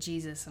look at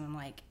Jesus and I'm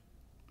like,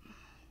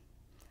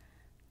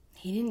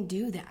 he didn't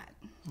do that.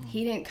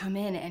 He didn't come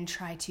in and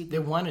try to... They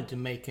wanted to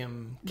make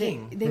him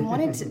king. They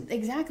wanted to...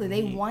 Exactly.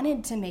 They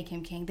wanted to make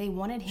him king. They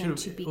wanted him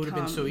to become... It would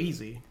have been so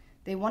easy.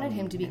 They wanted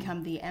him to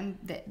become the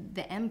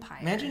empire.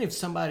 Imagine if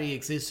somebody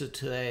existed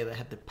today that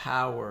had the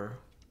power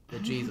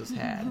that Jesus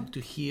had to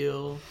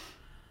heal,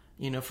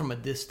 from a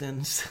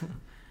distance,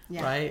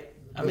 Yeah. right?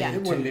 I mean,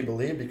 it wouldn't be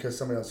believed because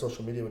somebody on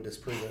social media would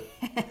disprove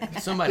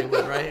it. Somebody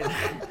would, right?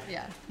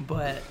 Yeah.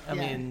 But, I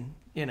mean,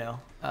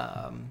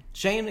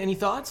 Shane, any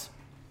thoughts?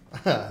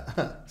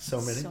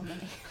 So many. So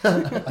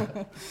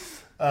many.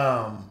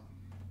 I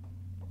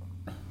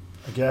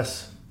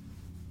guess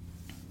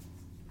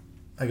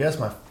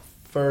my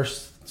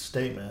first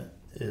statement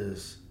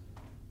is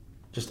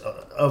just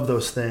of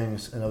those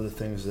things and other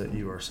things that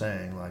you are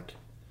saying, like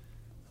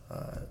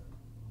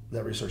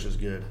that research is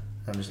good.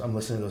 I'm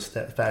listening to those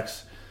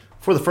facts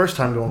for the first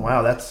time, going,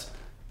 wow, that's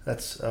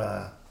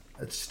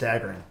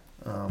staggering.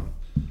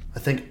 I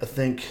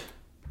think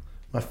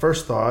my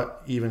first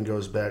thought even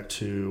goes back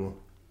to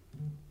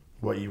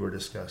what you were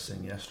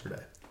discussing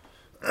yesterday,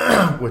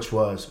 which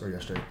was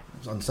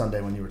on Sunday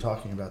when you were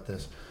talking about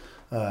this,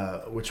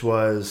 which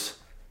was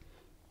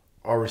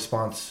our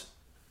response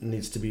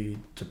needs to be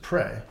to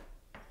pray,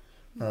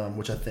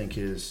 which I think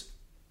is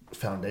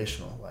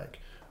foundational. Like,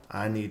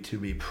 I need to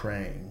be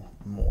praying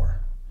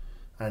more.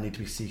 I need to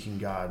be seeking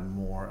God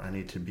more. I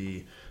need to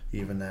be,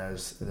 even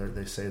as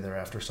they say there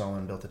after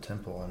Solomon built the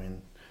temple. I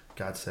mean,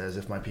 God says,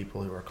 if my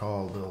people who are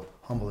called will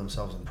humble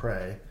themselves and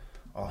pray,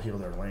 I'll heal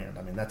their land.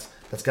 I mean, that's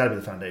got to be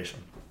the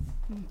foundation.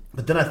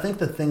 But then I think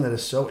the thing that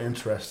is so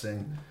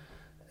interesting,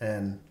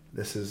 and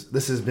this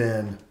has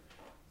been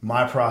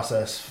my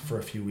process for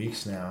a few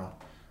weeks now,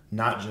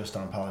 not just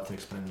on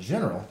politics, but in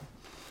general.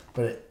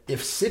 But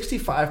if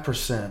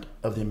 65%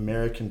 of the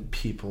American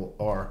people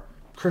are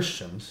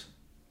Christians,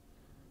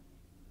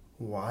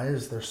 why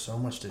is there so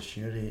much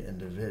disunity and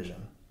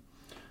division?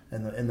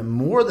 And the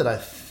more that I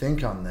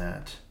think on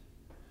that,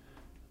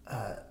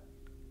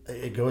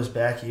 it goes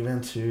back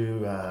even to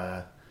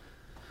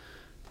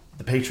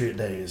the Patriot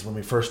days when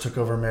we first took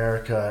over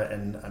America.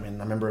 And I mean,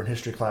 I remember in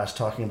history class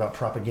talking about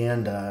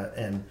propaganda,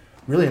 and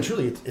really and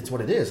truly, it's what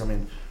it is. I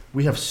mean,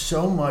 we have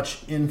so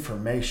much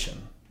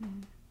information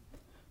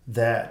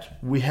that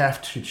we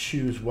have to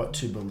choose what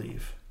to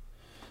believe.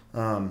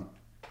 And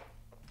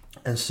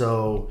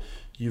so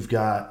you've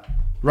got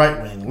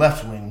right wing,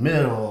 left wing,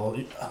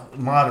 middle,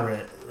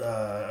 moderate,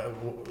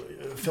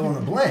 fill in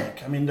the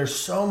blank. I mean, there's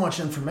so much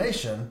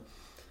information,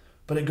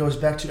 but it goes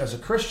back to, as a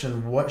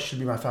Christian, what should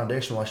be my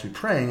foundation? Well, I should be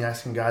praying,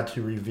 asking God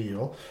to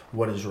reveal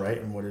what is right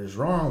and what is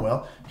wrong.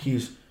 Well,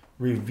 He's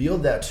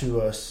revealed that to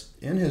us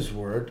in His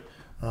Word,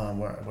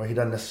 where He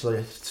doesn't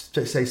necessarily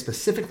say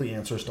specifically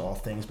answers to all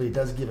things, but He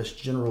does give us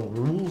general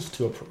rules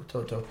to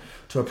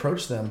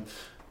approach them.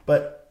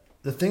 But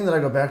the thing that I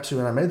go back to,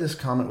 and I made this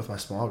comment with my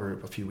small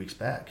group a few weeks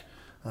back,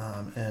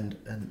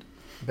 and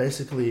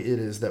basically it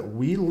is that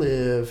we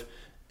live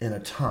in a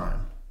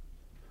time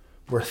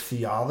where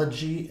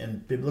theology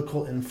and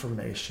biblical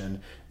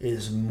information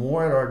is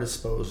more at our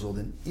disposal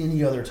than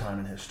any other time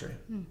in history.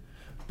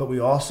 But we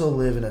also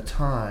live in a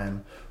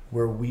time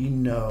where we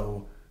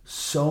know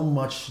so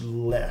much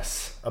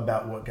less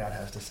about what God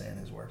has to say in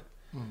His Word.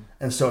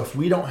 And so if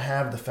we don't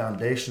have the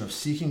foundation of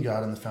seeking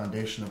God and the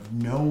foundation of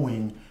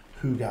knowing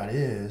who God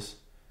is,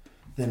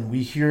 then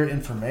we hear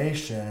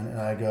information and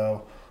I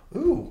go,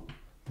 ooh,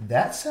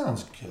 that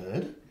sounds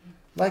good.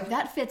 Like,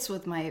 that fits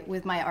with my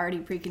already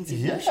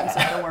preconceived notions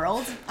of the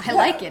world. I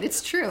like it.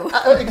 It's true.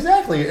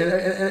 Exactly.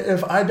 And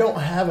if I don't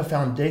have a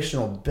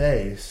foundational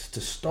base to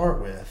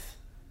start with,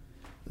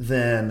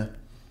 then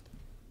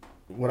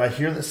what I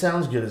hear that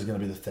sounds good is going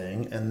to be the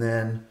thing. And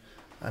then,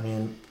 I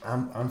mean,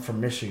 I'm from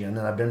Michigan,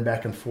 and I've been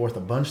back and forth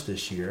a bunch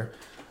this year.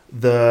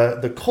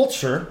 The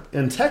culture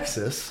in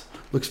Texas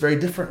looks very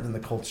different than the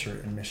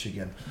culture in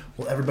Michigan.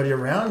 Well, everybody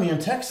around me in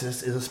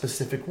Texas is a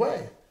specific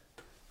way.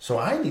 So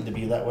I need to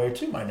be that way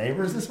too. My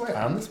neighbor is this way.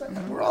 I'm this way.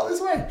 We're all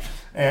this way.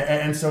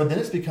 And so then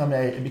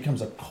it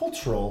becomes a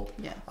cultural,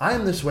 I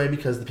am this way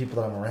because the people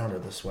that I'm around are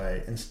this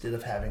way, instead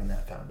of having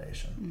that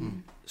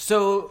foundation.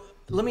 So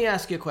let me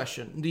ask you a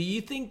question. Do you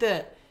think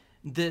that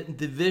the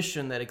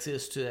division that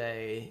exists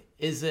today,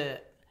 is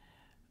it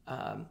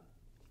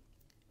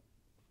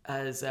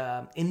as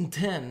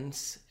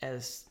intense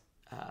as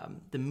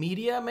the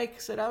media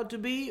makes it out to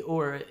be,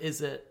 or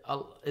is it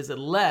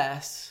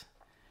less?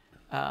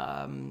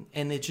 And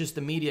it's just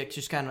the media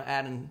just kind of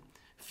adding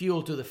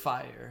fuel to the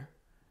fire.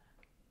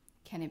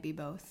 Can it be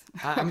both?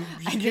 I'm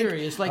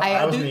curious. Like,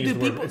 do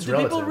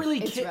people really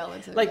care? It's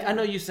relative, like, I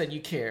know you said you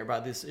care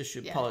about this issue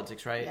of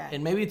politics, right? Yeah.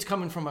 And maybe it's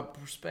coming from a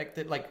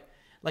perspective like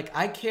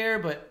I care,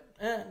 but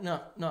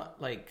not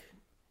like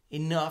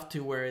enough to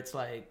where it's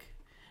like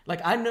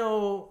I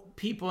know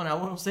people, and I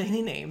won't say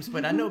any names,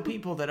 but I know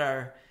people that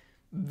are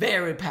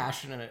very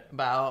passionate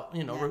about,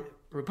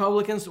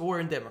 Republicans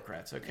or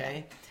Democrats,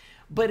 okay? Yeah.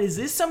 But is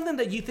this something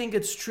that you think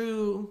it's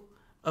true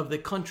of the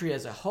country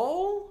as a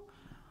whole?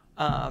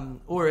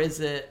 Or is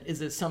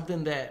it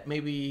something that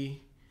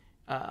maybe,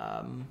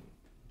 the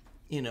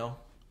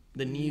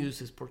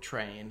news is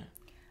portraying?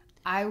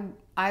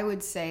 I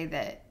would say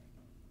that,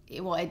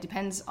 it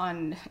depends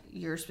on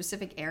your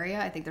specific area.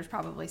 I think there's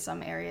probably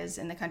some areas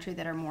in the country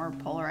that are more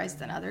polarized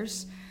than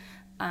others.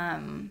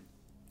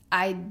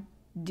 I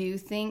do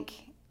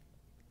think,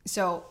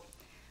 so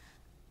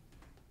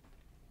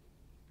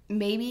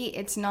maybe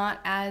it's not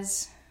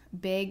as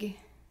big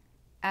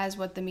as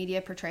what the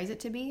media portrays it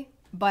to be,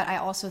 but I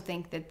also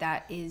think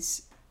that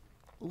is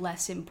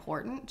less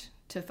important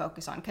to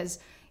focus on, because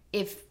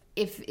if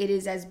it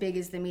is as big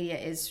as the media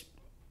is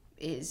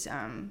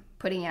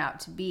putting it out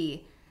to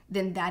be,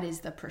 then that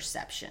is the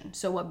perception.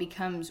 So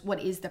what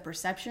is the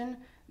perception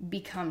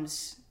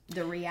becomes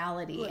the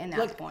reality in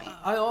that point.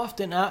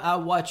 I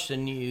watch the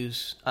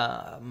news,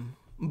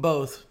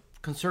 both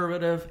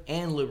conservative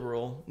and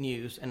liberal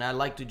news, and I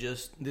like to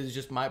this is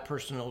just my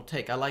personal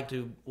take. I like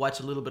to watch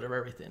a little bit of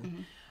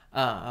everything,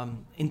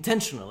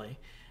 intentionally.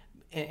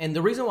 And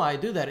the reason why I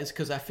do that is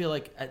because I feel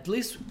like, at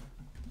least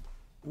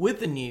with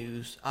the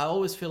news, I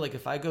always feel like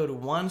if I go to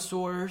one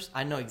source,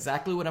 I know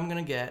exactly what I'm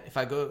going to get. If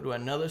I go to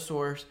another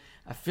source,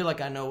 I feel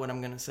like I know what I'm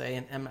going to say.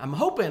 And I'm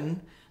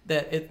hoping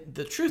that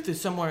the truth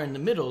is somewhere in the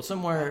middle,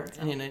 somewhere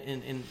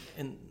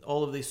in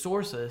all of these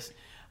sources.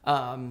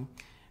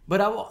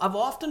 But I've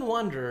often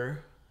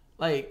wondered,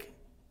 like,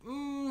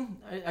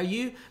 are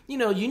you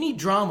need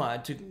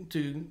drama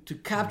to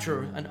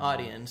capture an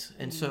audience.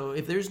 And so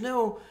if there's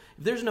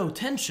no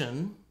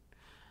tension,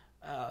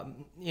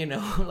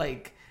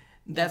 like,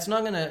 that's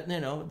not gonna,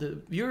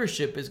 the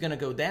viewership is gonna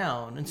go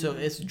down. And so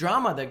it's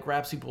drama that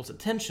grabs people's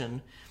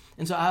attention.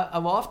 And so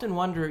I've often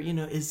wondered,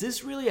 is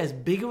this really as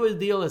big of a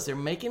deal as they're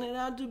making it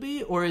out to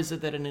be? Or is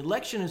it that an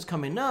election is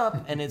coming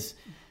up and it's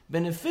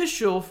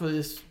beneficial for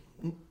this,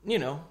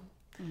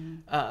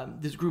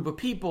 this group of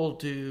people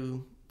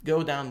to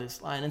go down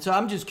this line? And so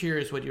I'm just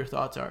curious what your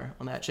thoughts are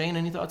on that. Shane,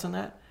 any thoughts on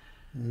that?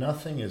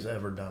 Nothing is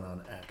ever done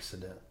on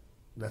accident.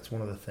 That's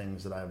one of the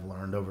things that I've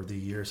learned over the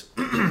years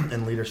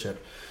in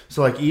leadership.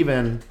 So, like,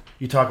 even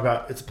you talk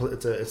about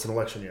it's an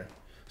election year,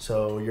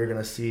 so you're going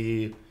to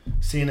see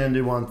CNN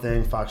do one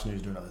thing, Fox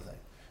News do another thing,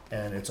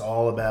 and it's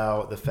all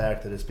about the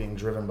fact that it's being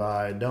driven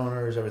by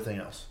donors, everything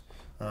else.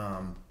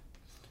 I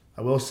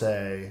will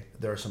say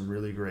there are some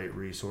really great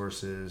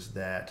resources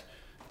that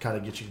kind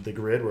of get you the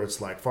grid where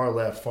it's like far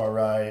left, far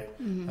right,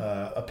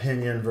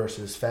 opinion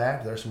versus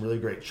fact. There are some really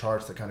great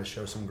charts that kind of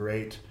show some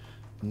great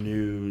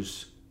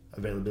news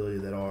availability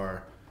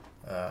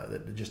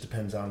that just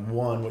depends on,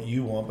 one, what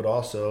you want, but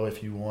also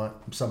if you want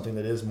something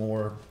that is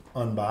more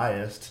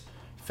unbiased,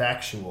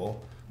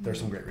 factual, there's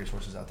some great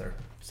resources out there.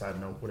 Side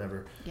note,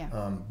 whatever.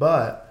 Yeah.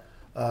 But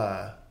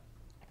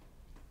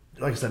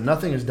like I said,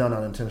 nothing is done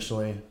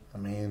unintentionally. I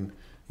mean,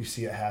 you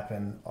see it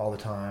happen all the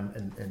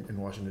time in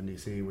Washington,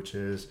 D.C., which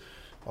is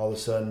all of a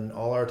sudden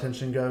all our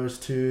attention goes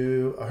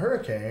to a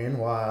hurricane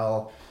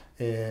while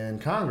in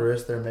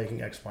Congress they're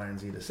making X, Y, and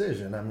Z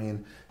decision. I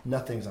mean,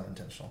 nothing's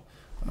unintentional.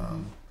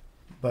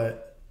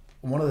 But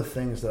one of the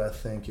things that I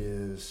think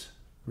is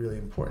really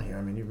important here,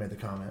 I mean, you've made the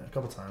comment a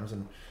couple times,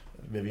 and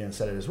Vivian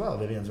said it as well.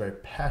 Vivian's very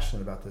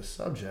passionate about this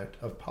subject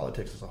of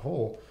politics as a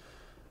whole.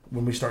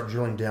 When we start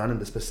drilling down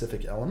into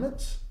specific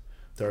elements,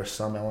 there are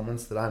some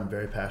elements that I'm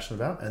very passionate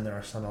about, and there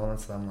are some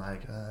elements that I'm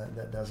like,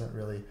 that doesn't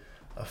really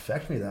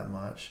affect me that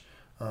much.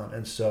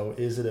 And so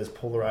is it as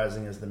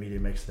polarizing as the media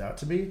makes it out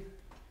to be?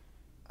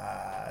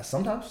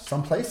 Sometimes,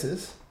 some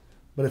places,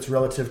 but it's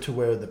relative to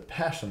where the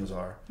passions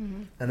are.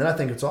 And then I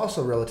think it's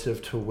also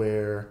relative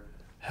to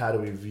how do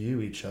we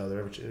view each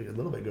other, which a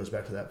little bit goes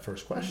back to that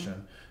first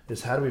question,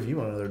 is how do we view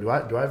one another?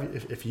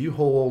 If you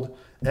hold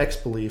X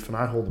belief and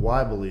I hold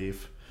Y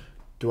belief,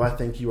 do I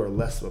think you are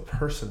less of a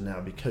person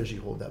now because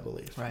you hold that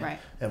belief? Right.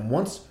 And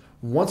once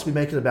we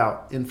make it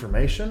about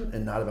information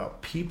and not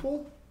about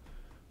people,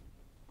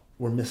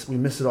 we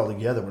miss it all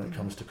together when it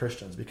comes to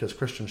Christians, because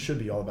Christians should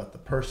be all about the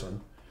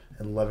person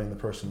and loving the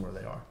person where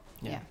they are.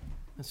 Yeah.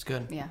 That's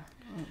good. Yeah.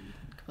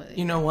 Completely.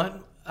 You know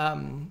what?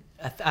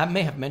 I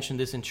may have mentioned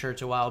this in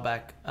church a while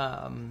back.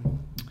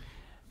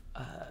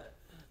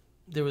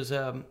 There was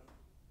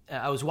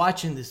I was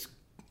watching this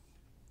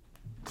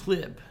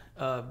clip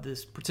of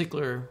this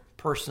particular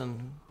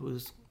person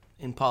who's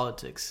in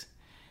politics,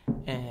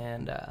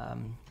 and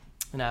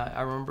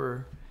I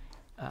remember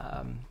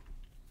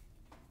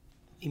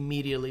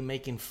immediately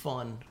making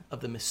fun of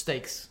the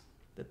mistakes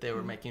that they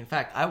were making. In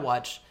fact, I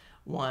watched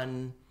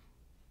one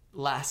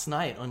last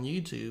night on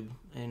YouTube,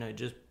 and it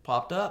just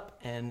popped up,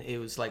 and it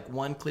was like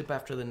one clip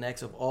after the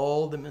next of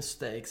all the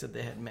mistakes that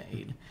they had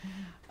made.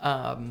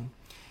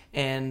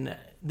 And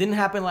didn't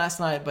happen last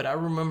night, but I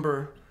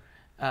remember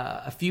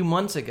a few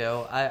months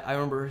ago, I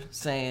remember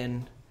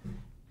saying,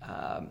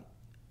 oh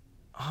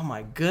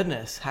my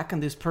goodness, how can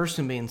this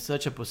person be in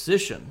such a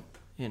position,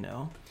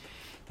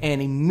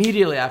 And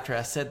immediately after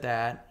I said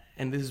that,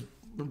 and this is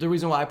the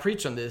reason why I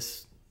preached on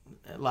this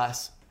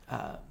last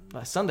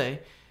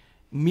Sunday,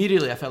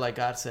 immediately I felt like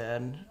God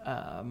said,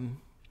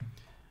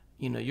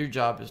 your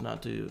job is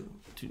not to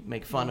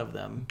make fun of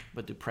them,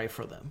 but to pray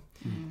for them.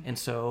 Mm-hmm. And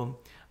so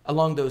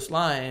along those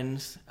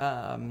lines,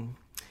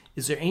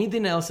 is there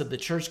anything else that the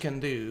church can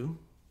do,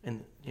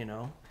 and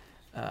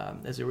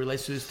as it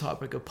relates to this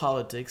topic of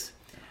politics,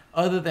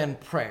 other than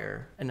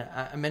prayer? And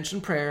I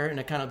mentioned prayer, and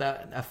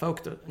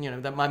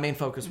that my main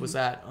focus was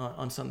that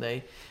on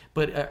Sunday.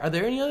 But are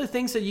there any other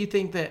things that you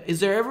think is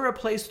there ever a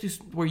place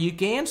where you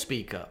can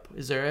speak up?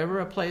 Is there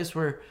ever a place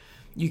where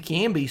you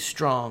can be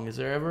strong? Is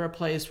there ever a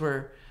place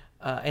where,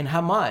 and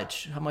how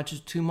much is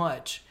too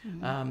much?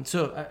 Mm-hmm.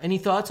 So any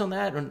thoughts on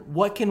that? And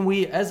what can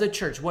we, as a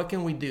church, what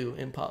can we do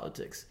in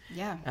politics?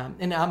 Yeah.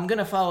 And I'm going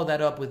to follow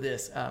that up with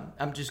this.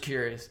 I'm just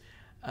curious.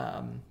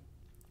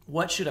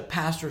 What should a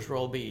pastor's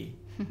role be?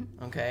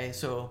 Okay,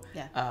 so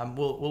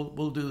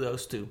we'll do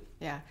those two.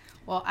 Yeah.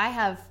 Well, I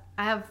have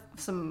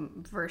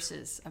some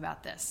verses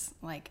about this,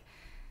 like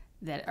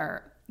that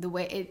are the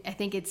way I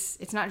think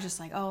it's not just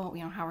like, how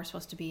we're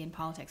supposed to be in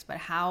politics, but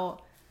how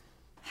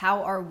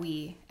are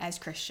we as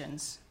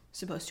Christians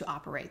supposed to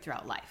operate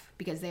throughout life?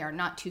 Because they are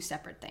not two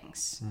separate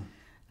things.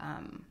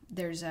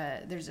 There's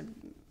a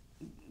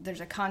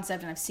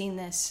concept, and I've seen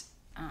this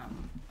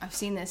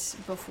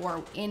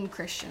before in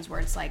Christians, where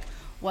it's like,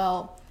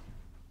 well,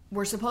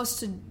 we're supposed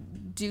to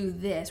do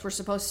this. We're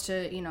supposed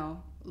to,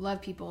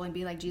 love people and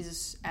be like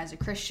Jesus as a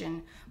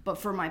Christian. But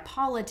for my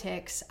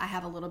politics, I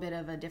have a little bit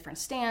of a different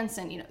stance,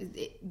 and,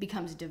 it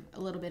becomes a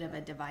little bit of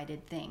a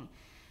divided thing.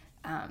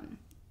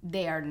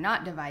 They are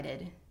not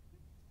divided.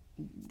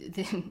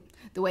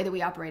 The way that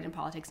we operate in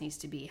politics needs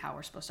to be how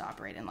we're supposed to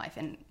operate in life,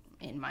 and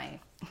in my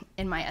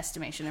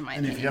estimation, in my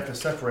opinion. And if you have to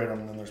separate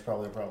them, then there's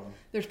probably a problem.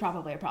 There's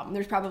probably a problem.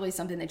 There's probably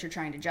something that you're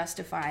trying to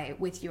justify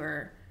with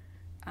your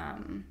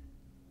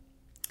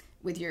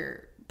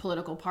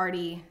political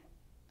party.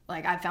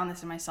 Like, I found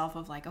this in myself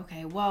of like,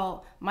 okay,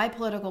 well, my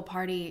political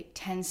party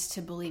tends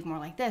to believe more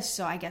like this,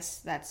 so I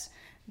guess it's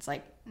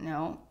like,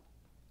 no,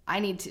 I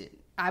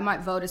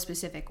might vote a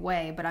specific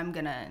way, but I'm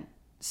gonna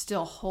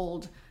still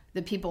hold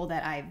the people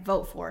that I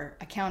vote for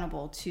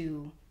accountable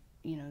to,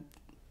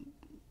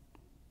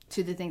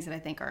 to the things that I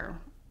think are,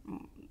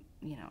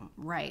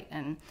 right.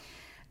 And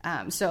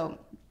so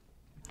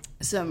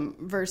some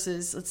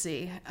verses, let's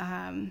see,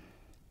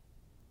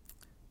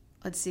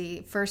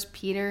 1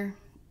 Peter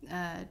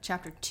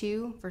chapter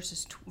 2,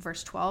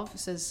 verse 12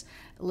 says,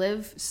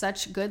 "Live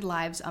such good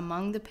lives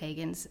among the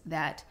pagans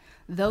that,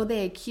 though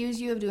they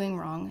accuse you of doing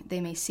wrong, they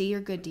may see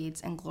your good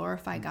deeds and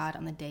glorify God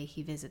on the day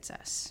he visits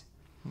us."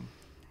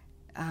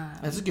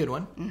 That's a good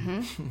one.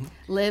 Mm-hmm.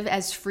 "Live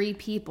as free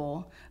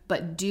people,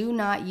 but do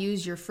not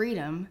use your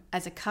freedom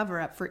as a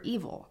cover-up for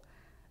evil.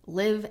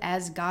 Live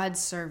as God's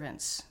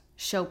servants.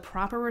 Show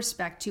proper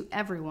respect to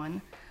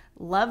everyone.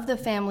 Love the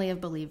family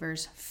of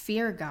believers.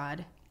 Fear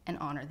God, and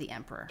honor the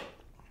emperor."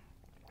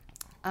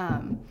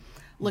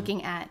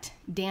 Looking at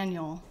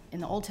Daniel in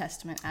the Old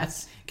Testament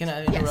as... Can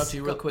I interrupt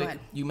you real quick?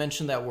 You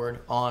mentioned that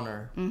word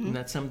honor, and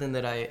that's something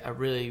that I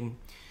really,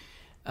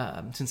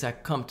 since I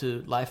come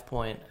to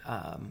LifePoint,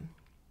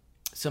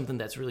 something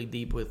that's really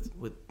deep with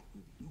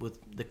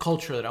the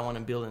culture that I want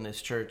to build in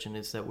this church, and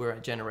it's that we're a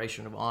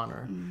generation of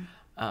honor.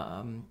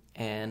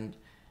 And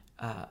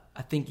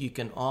I think you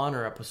can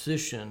honor a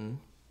position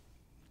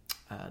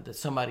that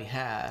somebody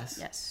has.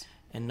 Yes.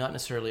 And not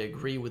necessarily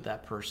agree with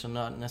that person,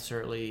 not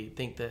necessarily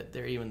think that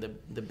they're even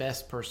the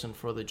best person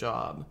for the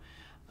job.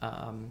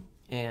 Could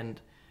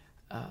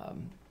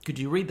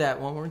you read that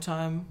one more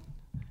time?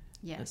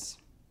 Yes.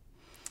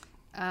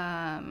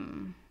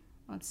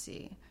 Let's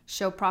see.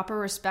 "Show proper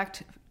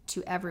respect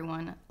to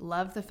everyone.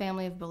 Love the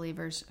family of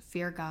believers.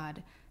 Fear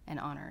God, and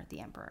honor the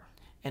emperor."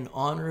 And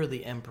honor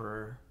the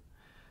emperor.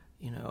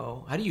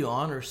 How do you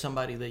honor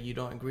somebody that you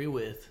don't agree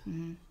with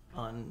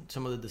on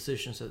some of the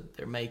decisions that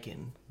they're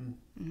making?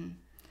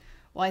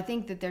 Well, I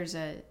think that there's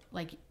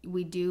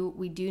we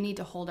do need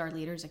to hold our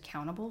leaders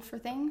accountable for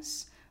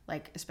things.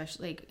 Like,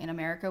 especially in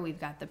America, we've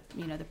got the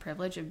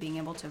privilege of being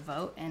able to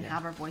vote and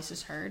have our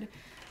voices heard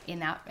in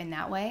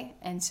that way.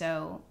 And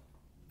so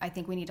I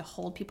think we need to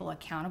hold people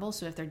accountable.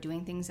 So if they're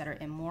doing things that are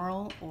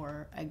immoral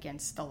or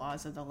against the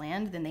laws of the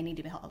land, then they need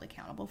to be held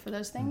accountable for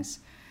those things.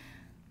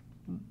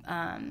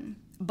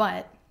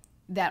 But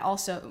that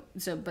also,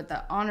 but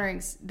the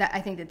honoring, that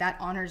I think that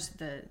honors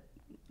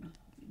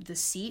the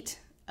seat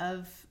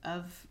of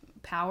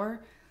power,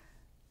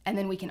 and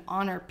then we can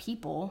honor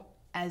people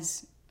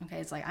as, okay,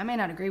 it's like, I may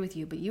not agree with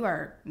you, but you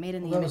are made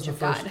in the image of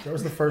God. That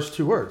was the first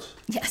two words.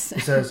 Yes.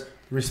 It says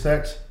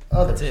respect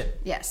others. That's it.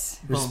 Yes.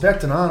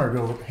 Respect and honor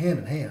go hand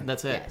in hand.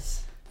 That's it.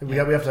 Yes. We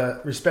have to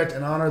respect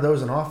and honor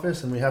those in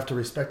office, and we have to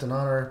respect and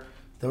honor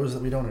those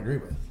that we don't agree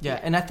with. Yeah,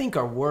 and I think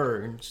our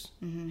words,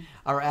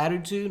 our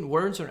attitude,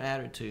 words or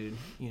attitude,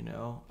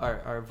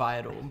 are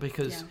vital,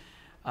 because,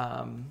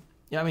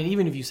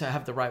 even if you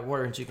have the right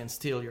words, you can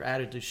still, your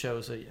attitude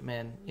shows that,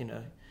 man,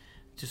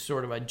 just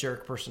sort of a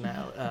jerk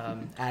personality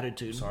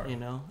attitude. Sorry. You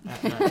know.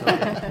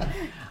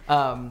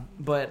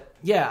 But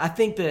yeah, I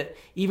think that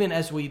even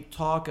as we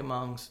talk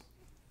amongst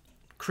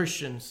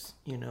Christians,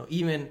 you know,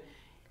 even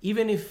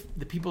if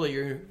the people that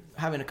you're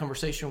having a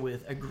conversation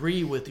with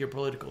agree with your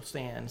political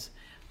stance,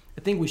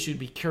 I think we should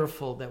be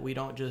careful that we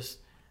don't just,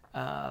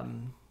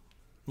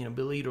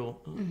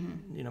 belittle,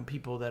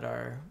 people that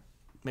are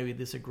maybe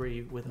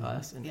disagree with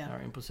us and are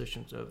in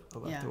positions of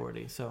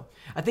authority. So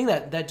I think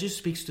that just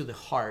speaks to the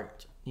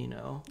heart, you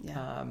know.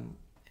 Yeah.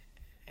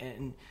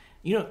 And,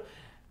 you know,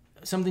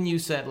 something you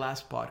said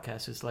last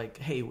podcast is like,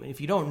 hey,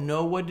 if you don't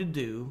know what to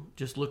do,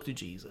 just look to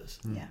Jesus.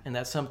 Yeah. And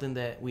that's something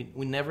that we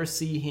never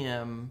see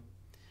him,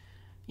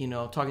 you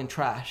know, talking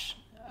trash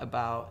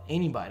about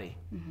anybody.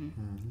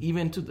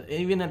 Even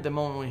at the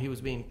moment when he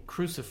was being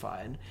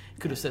crucified, he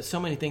could have said so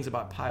many things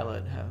about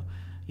Pilate, how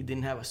he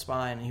didn't have a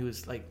spine, and he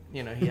was like,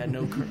 you know, he had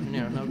no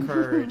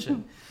courage.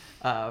 And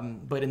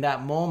but in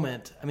that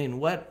moment, I mean,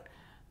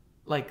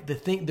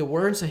 the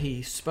words that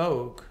he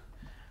spoke.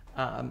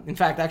 In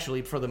fact,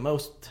 actually, for the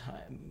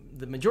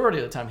majority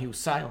of the time, he was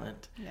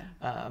silent.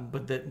 Yeah.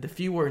 But the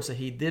few words that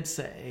he did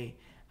say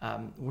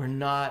were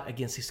not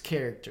against his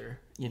character.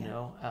 You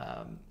know,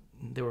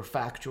 they were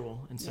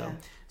factual. And so,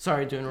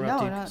 sorry to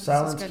interrupt you. No,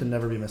 Silence can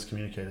never be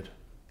miscommunicated.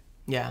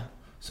 Yeah.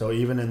 So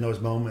even in those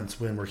moments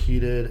when we're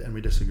heated and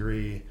we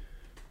disagree,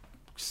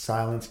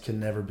 silence can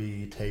never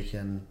be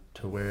taken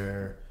to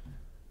where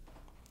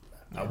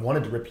I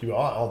wanted to rip you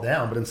all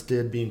down, but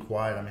instead being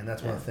quiet. I mean,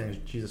 that's one of the things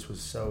Jesus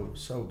was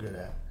so good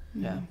at.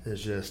 Yeah.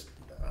 Is just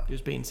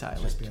being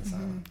silent. Just being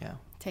silent. Yeah.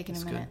 Taking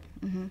That's a minute.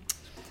 good.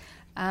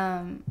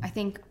 I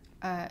think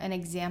an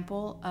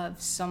example of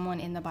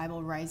someone in the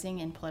Bible rising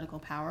in political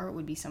power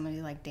would be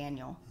somebody like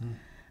Daniel.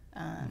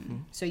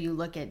 So you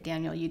look at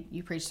Daniel,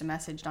 you preached a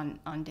message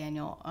on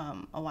Daniel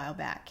a while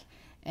back,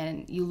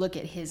 and you look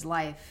at his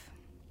life.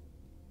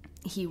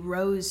 He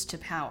rose to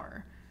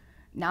power,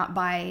 not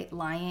by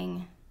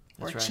lying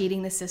or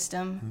cheating the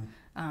system,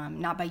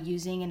 not by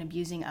using and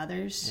abusing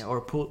others. Yeah,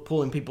 or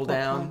pulling people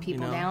down.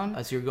 Down.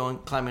 As you're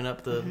climbing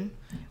up the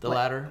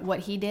ladder.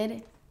 What he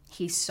did,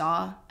 he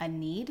saw a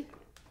need,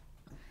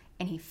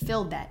 and he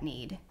filled that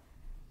need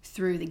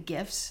through the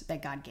gifts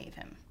that God gave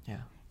him. Yeah.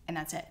 And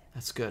that's it.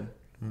 That's good.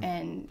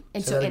 And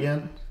Say so that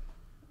again?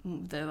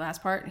 the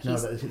last part,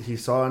 He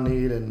saw a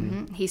need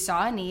and he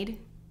saw a need,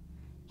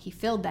 he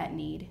filled that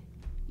need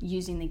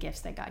using the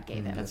gifts that God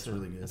gave him. that's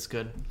really good. That's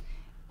good.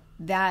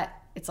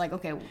 That it's like,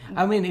 okay,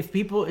 I mean, if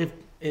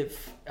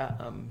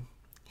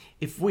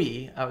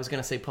we, I was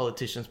going to say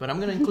politicians, but I'm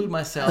going to include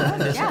myself in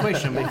this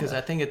equation because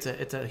I think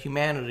it's a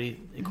humanity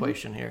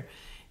equation here.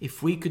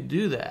 If we could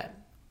do that,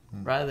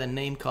 rather than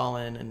name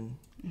calling and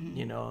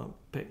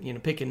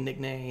picking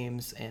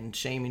nicknames and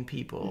shaming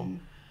people,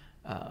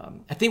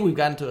 I think we've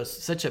gotten to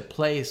such a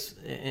place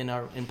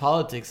in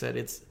politics that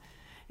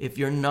if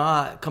you're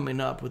not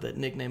coming up with a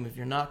nickname, if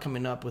you're not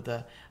coming up with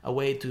a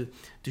way to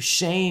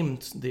shame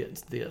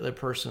the other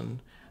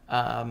person,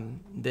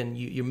 then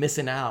you're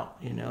missing out,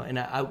 you know. And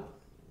I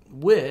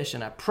wish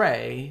and I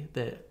pray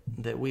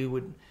that we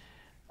would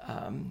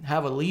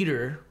have a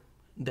leader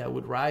that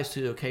would rise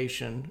to the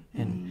occasion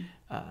and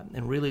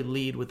really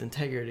lead with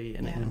integrity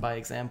and by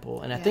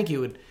example. And I think it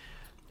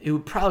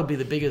would probably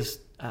be the biggest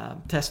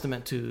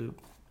testament to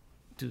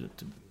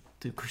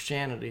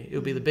Christianity. It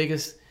would be the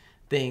biggest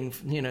thing,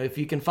 you know, if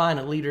you can find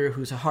a leader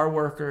who's a hard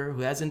worker,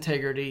 who has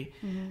integrity,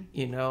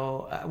 you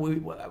know,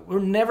 we're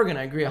never going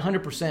to agree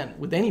 100%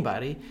 with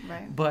anybody,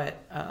 right? But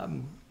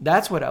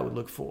that's what I would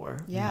look for.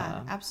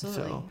 Yeah,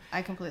 absolutely.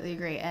 I completely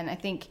agree. And I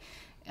think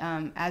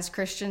as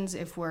Christians,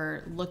 if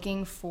we're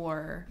looking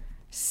for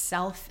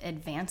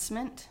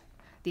self-advancement,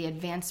 the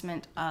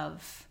advancement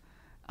of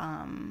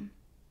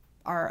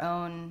our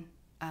own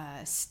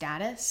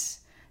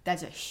status,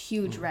 that's a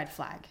huge red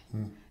flag.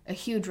 A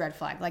huge red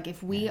flag. Like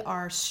if we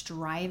are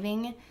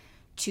striving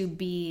to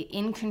be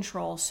in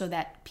control so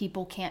that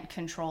people can't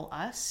control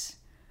us,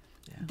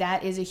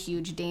 that is a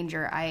huge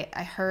danger. I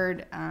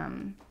heard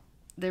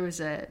there was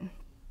an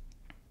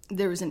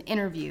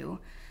interview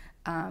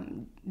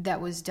that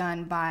was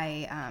done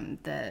by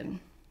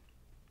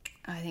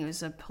I think it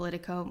was a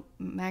Politico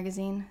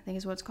magazine, I think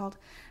is what it's called.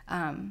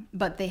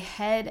 But the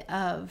head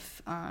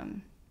of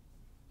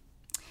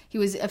he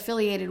was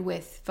affiliated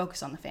with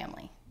Focus on the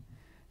Family.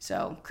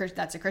 So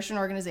that's a Christian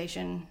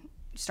organization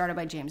started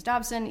by James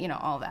Dobson, you know,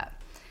 all that.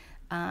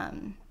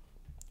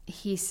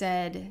 He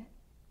said,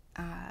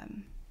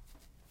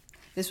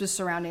 this was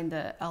surrounding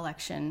the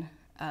election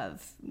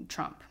of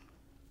Trump.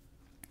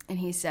 And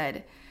he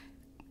said,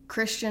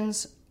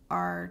 Christians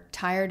are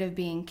tired of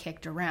being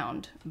kicked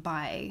around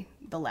by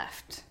the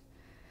left.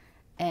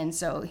 And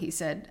so he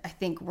said, I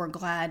think we're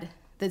glad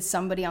that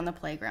somebody on the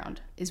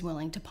playground is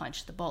willing to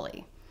punch the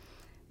bully.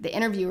 The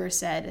interviewer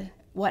said,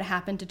 what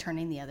happened to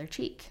turning the other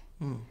cheek?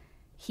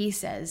 He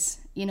says,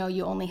 you know,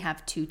 you only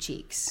have two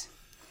cheeks.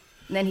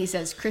 And then he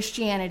says,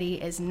 Christianity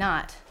is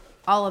not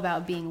all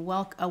about being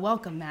a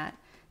welcome mat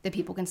that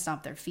people can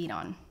stomp their feet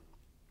on.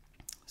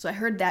 So I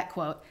heard that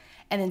quote,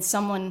 And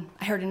then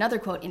I heard another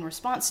quote in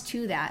response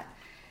to that,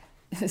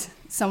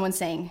 someone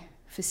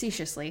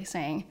facetiously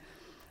saying,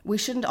 we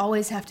shouldn't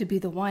always have to be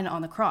the one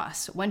on the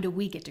cross. When do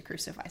we get to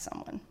crucify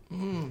someone?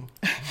 And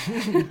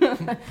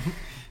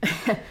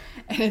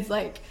it's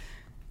like,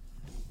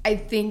 I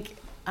think,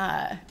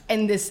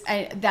 and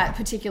that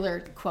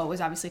particular quote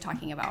was obviously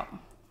talking about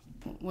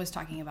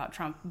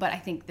Trump, but I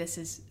think this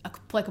is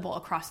applicable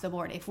across the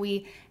board. If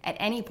we at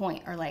any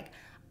point are like,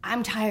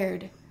 I'm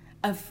tired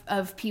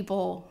of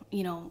people,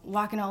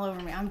 walking all over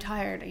me. I'm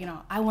tired.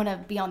 I want to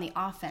be on the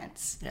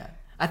offense. Yeah.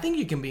 I think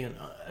you can be.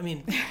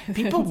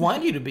 People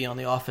want you to be on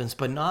the offense,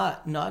 but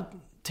not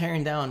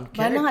tearing down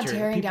character. But not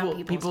tearing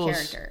down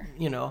people's character.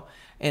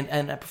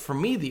 And for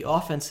me, the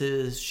offense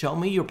is show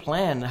me your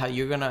plan, how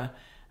you're gonna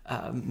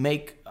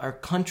make our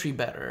country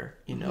better.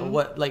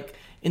 What, like,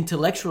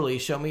 intellectually,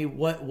 show me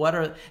what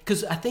are,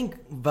 because I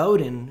think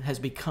voting has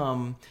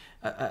become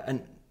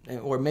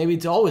or maybe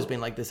it's always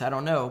been like this. I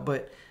don't know,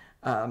 but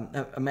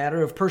a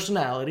matter of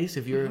personalities.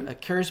 If you're a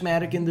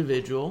charismatic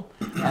individual,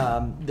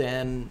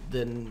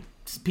 then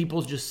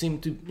people just seem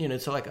to,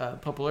 it's like a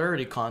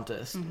popularity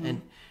contest,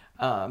 and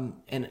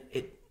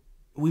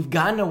we've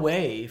gotten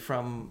away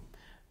from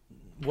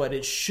what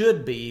it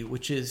should be,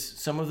 which is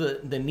some of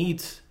the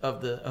needs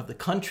of the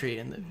country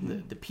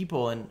and the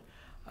people, and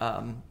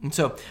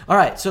so, all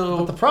right. So,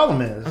 but the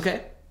problem is,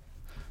 okay.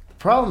 The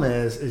problem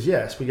is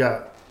yes, we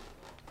got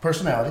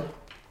personality,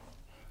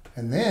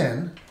 and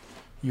then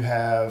you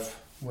have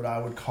what I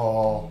would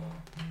call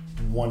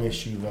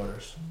one-issue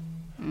voters.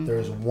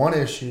 There's one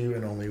issue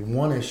and only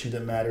one issue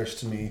that matters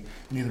to me.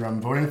 And either I'm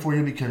voting for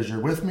you because you're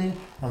with me,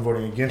 or I'm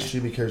voting against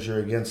you because you're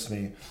against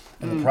me.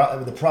 And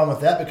the problem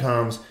with that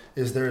becomes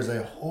is there is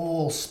a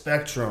whole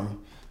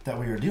spectrum that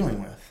we are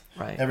dealing with.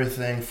 Right.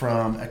 Everything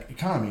from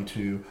economy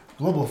to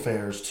global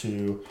affairs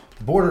to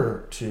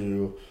border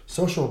to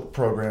social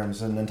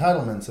programs and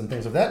entitlements and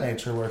things of that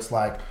nature, where it's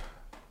like,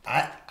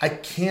 I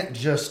can't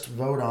just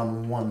vote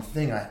on one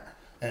thing.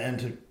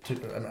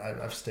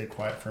 I've stayed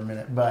quiet for a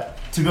minute, but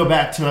to go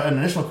back to an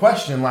initial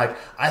question, like,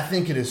 I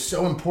think it is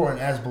so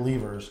important as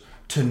believers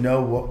to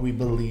know what we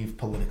believe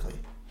politically.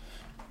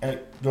 And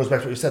it goes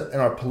back to what you said,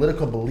 and our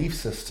political belief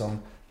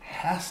system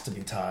has to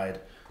be tied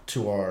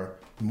to our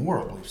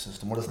moral belief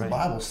system. What does the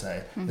Bible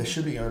say? They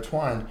should be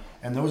intertwined,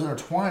 and those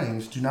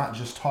intertwinings do not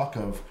just talk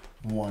of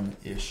one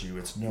issue.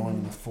 It's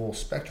knowing the full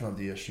spectrum of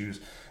the issues.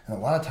 And a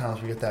lot of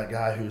times we get that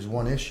guy who's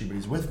one issue, but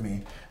he's with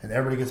me, and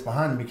everybody gets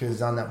behind him because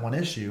he's on that one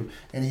issue,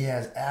 and he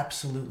has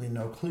absolutely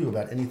no clue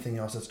about anything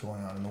else that's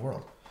going on in the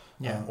world,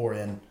 or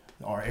in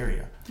our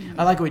area.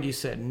 I like what you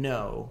said.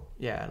 No,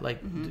 do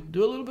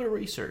a little bit of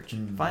research,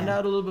 find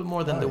out a little bit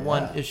more than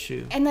one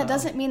issue, and that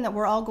doesn't mean that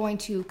we're all going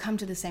to come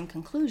to the same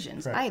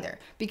conclusions either.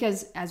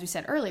 Because as we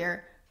said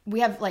earlier,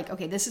 we have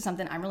this is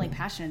something I'm really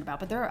passionate about,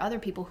 but there are other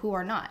people who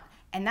are not,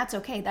 and that's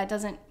okay. That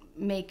doesn't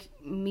make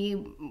me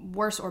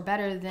worse or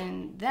better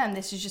than them.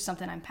 This is just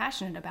something I'm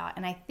passionate about,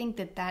 and I think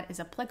that is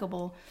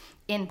applicable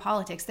in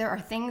politics. There are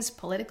things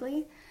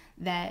politically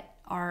that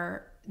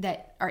are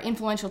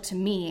influential to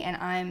me, and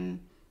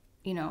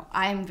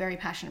I'm very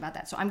passionate about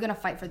that. So I'm going to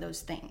fight for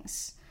those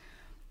things.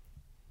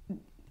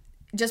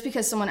 Just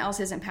because someone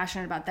else isn't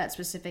passionate about that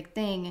specific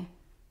thing,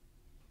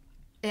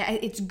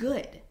 it's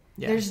good.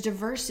 Yeah. There's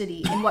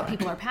diversity in what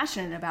people are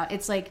passionate about.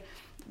 It's like,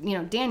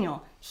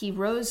 Daniel, he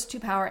rose to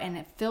power and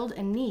it filled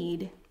a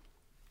need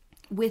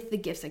with the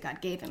gifts that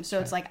God gave him. So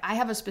It's like, I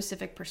have a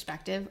specific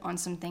perspective on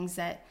some things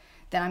that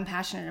I'm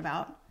passionate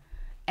about,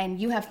 and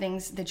you have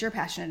things that you're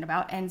passionate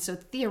about. And so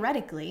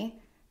theoretically,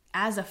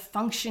 as a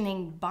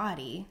functioning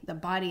body, the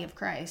body of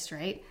Christ,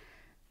 right,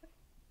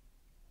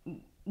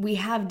 we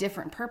have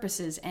different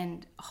purposes,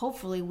 and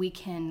hopefully we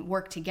can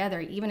work together,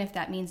 even if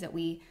that means that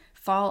we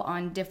fall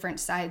on different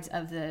sides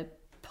of the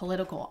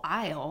political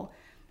aisle.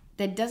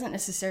 That doesn't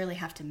necessarily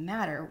have to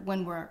matter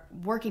when we're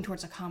working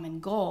towards a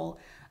common goal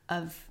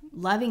of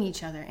loving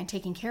each other and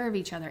taking care of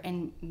each other.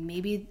 And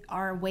maybe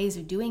our ways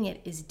of doing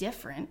it is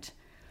different,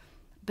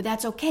 but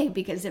that's okay,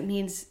 because it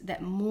means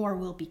that more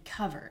will be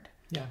covered.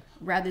 Yeah.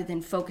 Rather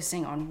than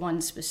focusing on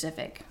one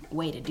specific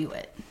way to do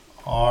it.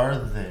 Are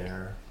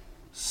there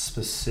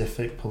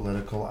specific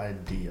political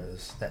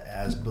ideas that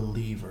as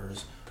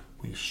believers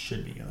we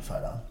should be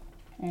unified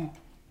on?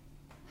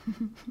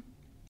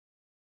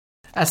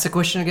 Ask the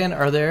question again.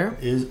 Are there?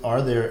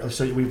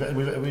 So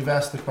we've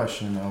asked the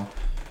question,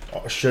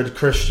 should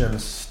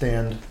Christians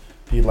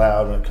be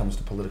loud when it comes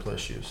to political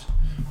issues?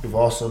 We've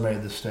also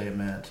made the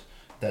statement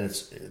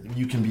that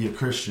you can be a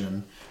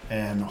Christian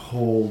and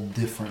hold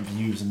different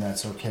views, and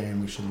that's okay,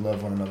 and we should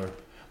love one another.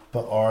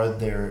 But are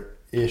there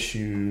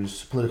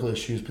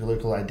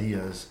political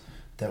ideas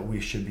that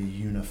we should be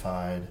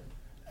unified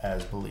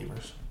as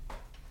believers?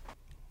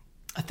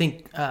 I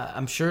think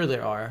I'm sure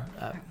there are.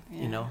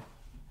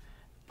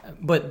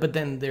 But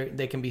then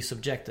they can be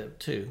subjective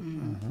too,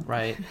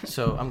 right?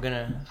 So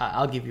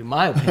I'll give you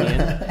my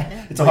opinion.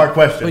 It's a hard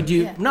question.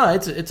 But no,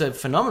 it's a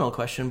phenomenal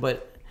question.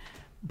 But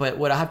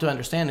what I have to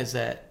understand is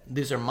that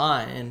these are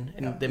mine,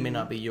 and they may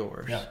not be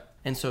yours. Yeah.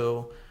 And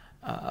so,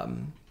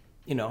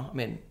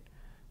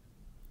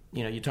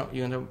 you're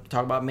going to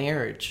talk about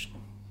marriage,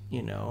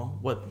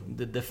 what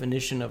the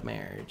definition of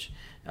marriage.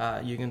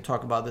 You can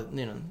talk about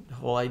the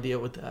whole idea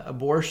with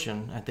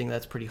abortion. I think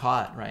that's pretty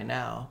hot right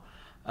now.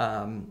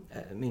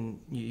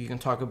 You can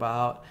talk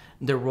about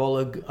the role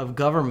of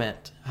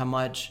government. How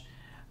much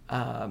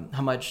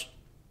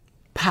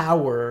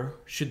power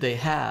should they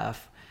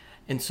have?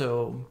 And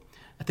so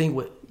I think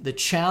what the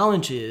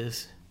challenge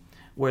is,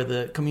 where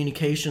the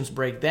communications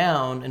break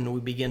down and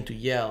we begin to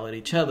yell at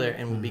each other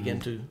and we begin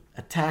to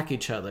attack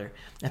each other.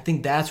 I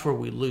think that's where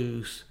we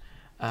lose.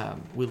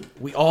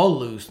 We all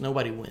lose.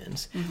 Nobody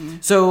wins. Mm-hmm.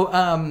 So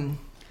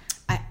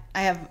I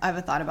have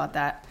a thought about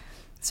that.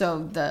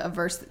 So a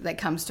verse that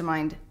comes to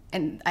mind,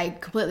 and I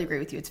completely agree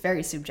with you. It's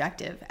very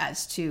subjective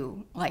as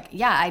to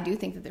I do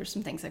think that there's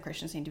some things that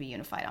Christians need to be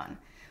unified on,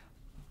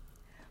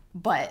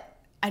 but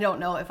I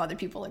don't know if other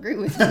people agree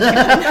with me.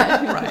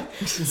 Right.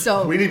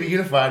 So we need to be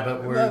unified,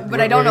 but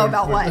I don't know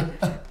about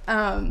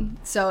what.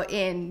 So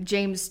in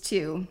James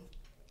 2,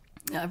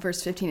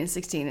 verse 15 and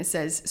 16, it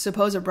says,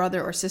 "Suppose a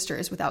brother or sister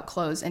is without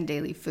clothes and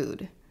daily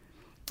food.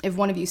 If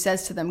one of you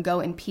says to them,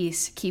 'Go in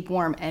peace, keep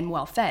warm and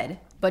well fed,'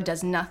 but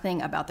does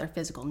nothing about their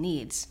physical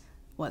needs,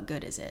 what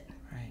good is it?"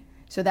 Right.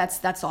 So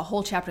that's a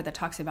whole chapter that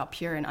talks about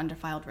pure and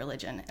undefiled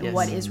religion and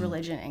what is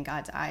religion in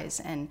God's eyes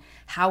and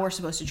how we're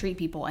supposed to treat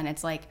people. And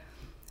it's like,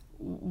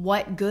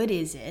 what good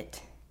is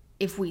it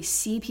if we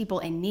see people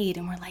in need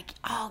and we're like,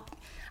 "Oh,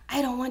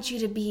 I don't want you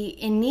to be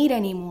in need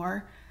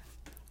anymore.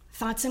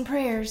 Thoughts and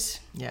prayers.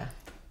 Yeah.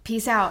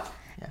 Peace out."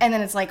 Yeah. And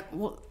then it's like,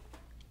 well,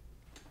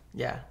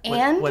 yeah.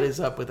 And what is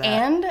up with that?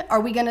 And are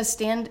we going to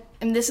stand?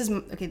 And this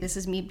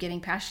is me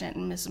getting passionate,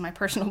 and this is my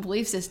personal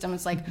belief system.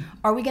 It's like,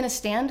 are we going to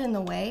stand in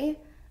the way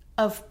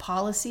of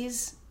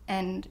policies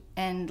and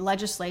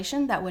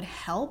legislation that would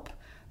help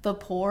the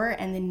poor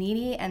and the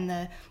needy and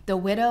the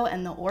widow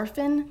and the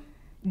orphan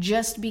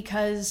just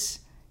because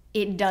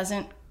it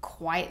doesn't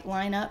quite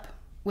line up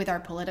with our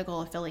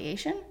political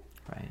affiliation?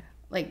 Right.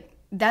 Like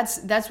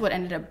that's what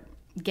ended up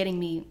getting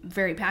me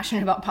very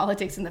passionate about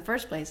politics in the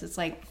first place. It's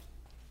like,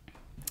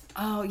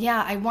 oh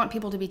yeah, I want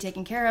people to be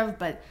taken care of,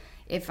 but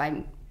if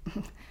I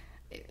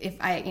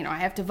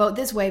have to vote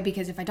this way,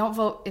 because if I don't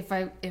vote, if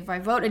I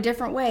vote a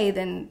different way,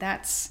 then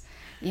that's,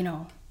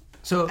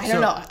 So I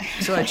don't know.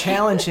 So a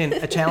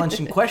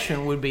challenging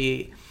question would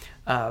be,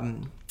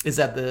 is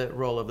that the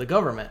role of the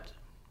government,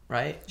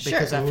 right? Sure.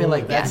 Because I feel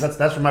like that's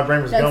where my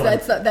brain was going.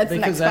 That's the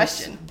next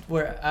question.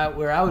 Where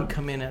I would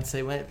come in and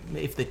say, well,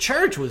 if the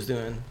church was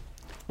doing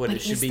what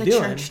it should be doing. Is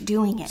the church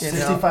doing it?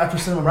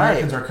 65% of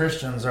Americans are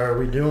Christians. Are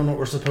we doing what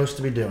we're supposed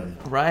to be doing?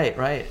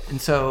 Right. And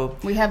so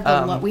we have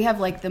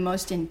the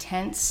most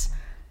intense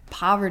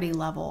poverty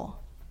level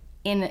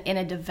in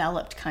a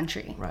developed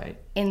country, right,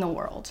 in the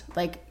world.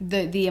 Like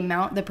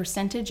the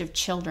percentage of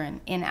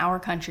children in our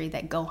country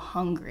that go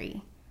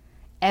hungry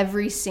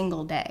every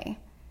single day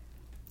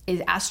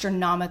is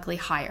astronomically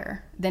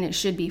higher than it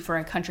should be for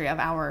a country of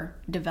our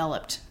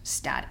developed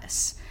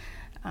status.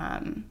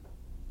 And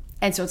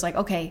so it's like,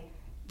 okay,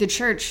 the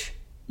church,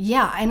 in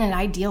an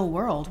ideal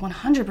world,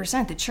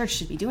 100% the church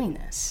should be doing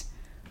this.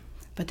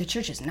 But the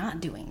church is not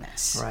doing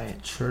this. Right.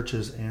 The church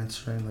is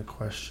answering the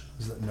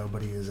questions that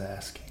nobody is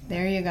asking.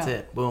 There you go. That's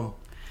it. Boom.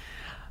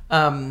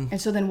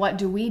 And so then what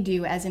do we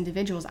do as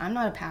individuals? I'm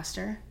not a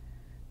pastor.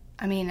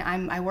 I mean,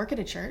 I work at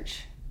a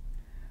church.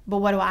 But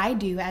what do I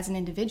do as an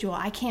individual?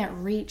 I can't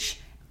reach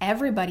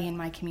everybody in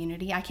my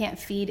community. I can't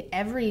feed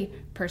every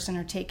person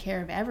or take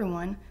care of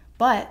everyone.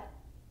 But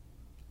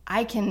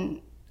I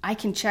can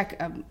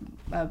check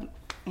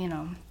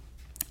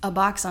a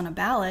box on a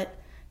ballot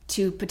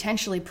to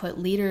potentially put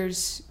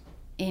leaders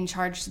in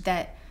charge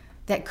that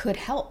could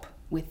help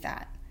with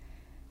that.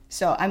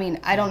 So, I mean,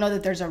 I don't know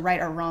that there's a right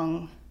or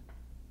wrong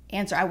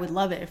answer. I would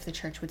love it if the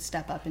church would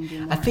step up and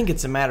do more. I think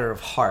it's a matter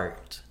of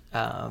heart.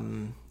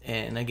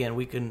 And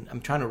again,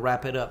 I'm trying to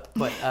wrap it up,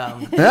 but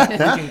we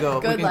can go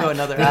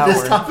another hour.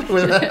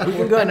 We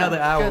can go another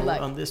hour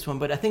on this one,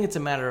 but I think it's a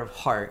matter of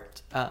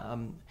heart.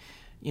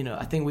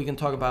 I think we can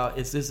talk about,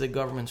 is this the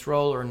government's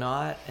role or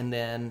not? And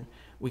then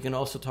we can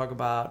also talk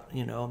about,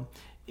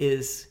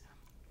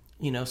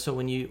 so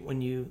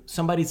when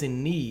somebody's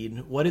in need,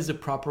 what is the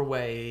proper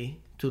way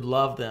to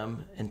love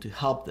them and to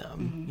help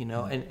them,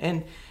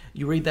 and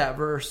you read that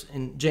verse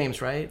in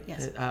James, right?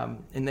 Yes.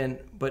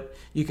 But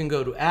you can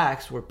go to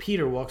Acts where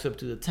Peter walks up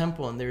to the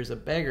temple and there's a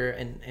beggar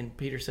and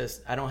Peter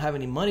says, "I don't have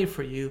any money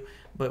for you,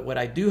 but what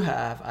I do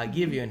have, I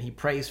give you," and he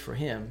prays for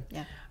him.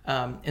 Yeah.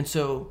 And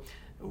so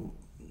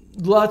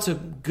lots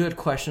of good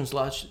questions,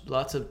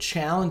 lots of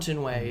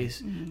challenging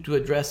ways to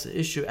address the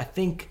issue. I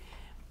think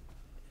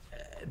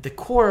the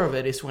core of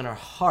it is when our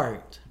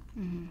heart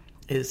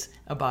is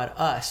about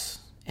us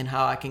and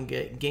how I can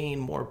gain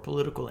more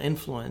political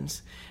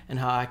influence and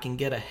how I can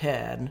get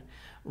ahead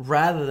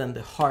rather than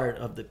the heart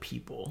of the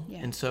people. Yeah.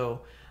 And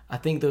so I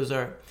think those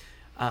are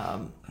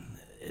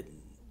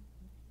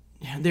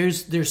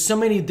there's so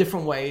many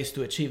different ways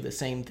to achieve the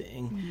same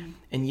thing.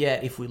 And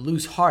yet if we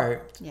lose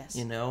heart,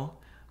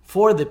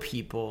 for the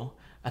people,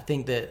 I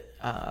think that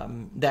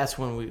that's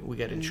when we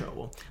get in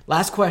trouble.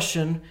 Last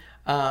question.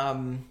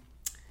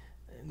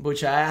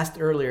 which I asked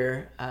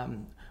earlier.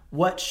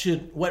 What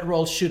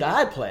role should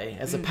I play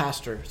as a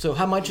pastor? So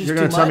how much is You're too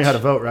going much? to tell me how to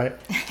vote, right?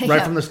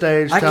 Right from the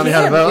stage, I tell can, me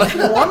how to vote. if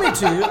you want me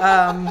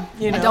to.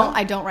 You know,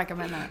 I don't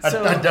recommend that.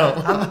 so I don't.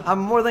 I'm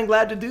more than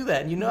glad to do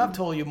that. You know, I've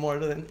told you more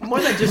than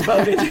just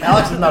voted.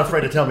 Alex is not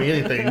afraid to tell me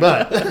anything,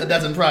 but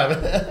that's in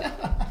private.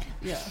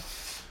 Yeah.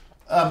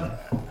 How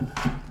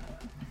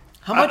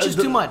much is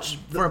too much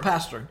for a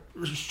pastor?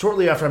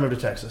 Shortly after I moved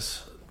to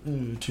Texas,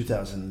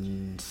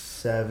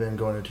 2007,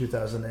 going to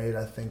 2008,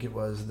 I think it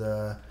was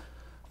the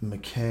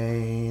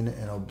McCain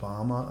and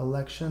Obama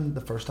election,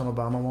 the first time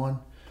Obama won.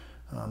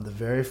 The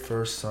very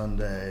first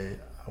Sunday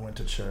I went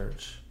to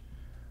church,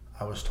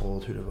 I was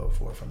told who to vote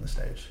for from the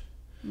stage.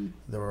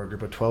 There were a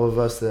group of 12 of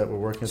us that were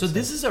working. So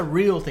this is a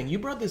real thing. You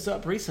brought this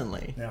up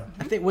recently. Yeah.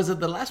 I think, was it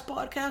the last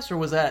podcast or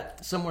was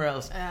that somewhere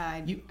else?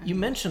 You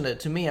mentioned it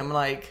to me. I'm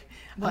like,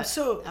 I'm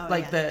so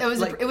that.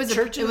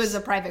 It was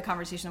a private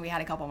conversation that we had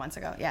a couple months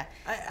ago. Yeah.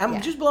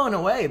 I'm just blown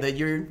away that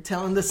you're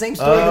telling the same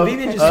story that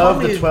Vivian just told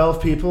me. Of the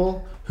 12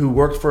 people who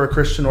worked for a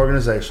Christian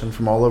organization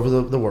from all over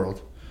the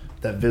world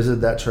that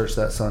visited that church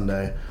that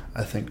Sunday,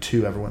 I think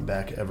 2 ever went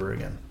back ever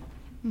again.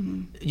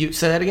 Mm-hmm. You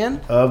say that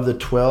again? Of the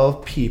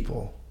 12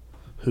 people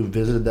who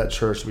visited that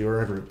church, we were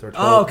in a group. There were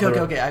 12,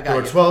 okay. I got There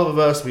you. were 12 of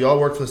us. We all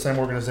worked for the same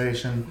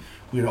organization.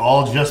 We had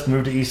all just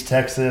moved to East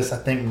Texas. I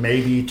think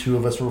maybe 2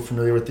 of us were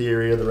familiar with the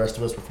area. The rest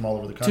of us were from all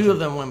over the country. 2 of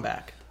them went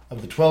back.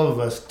 Of the 12 of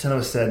us, 10 of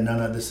us said,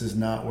 no, this is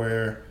not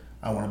where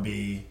I want to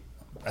be.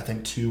 I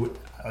think 2,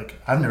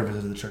 I've never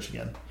visited the church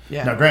again.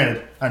 Yeah. Now,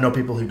 granted, I know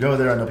people who go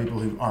there. I know people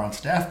who are on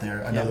staff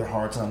there. I know Yeah. their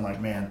hearts. And I'm like,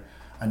 man,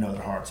 I know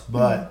their hearts.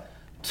 But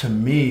to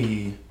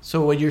me,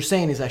 So what you're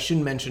saying is I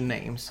shouldn't mention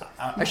names.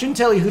 I shouldn't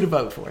tell you who to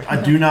vote for.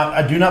 I do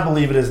not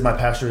believe it is my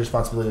pastor's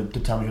responsibility to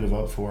tell me who to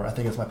vote for. I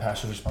think it's my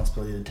pastor's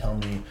responsibility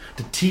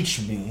to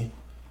teach me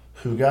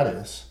who God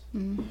is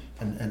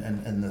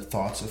and the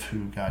thoughts of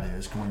who God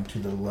is, going to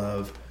the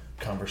love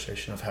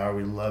conversation of how are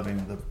we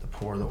loving the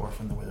poor, the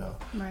orphan, the widow.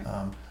 Right.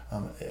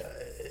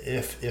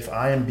 If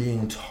I am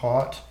being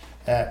taught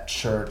at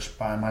church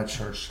by my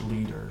church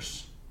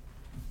leaders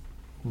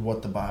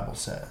what the Bible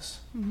says,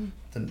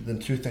 then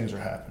 2 things are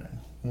happening.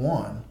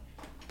 One,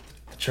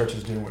 the church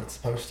is doing what it's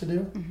supposed to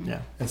do.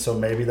 Yeah. And so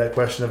maybe that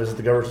question of is it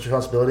the government's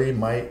responsibility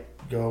might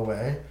go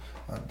away.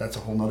 That's a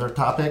whole nother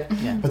topic.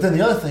 Yeah. But then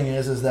the other thing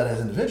is that as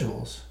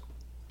individuals,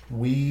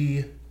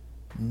 we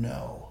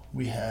know,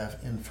 we have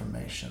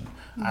information.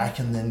 I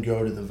can then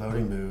go to the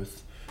voting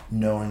booth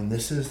knowing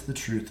this is the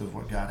truth of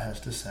what God has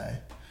to say,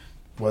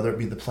 whether it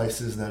be the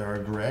places that are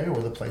gray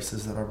or the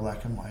places that are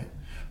black and white,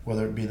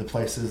 whether it be the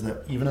places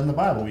that even in the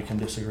Bible we can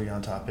disagree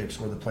on topics,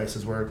 or the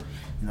places where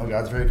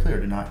God's very clear,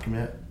 do not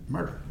commit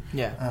murder.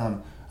 Yeah.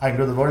 I can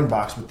go to the voting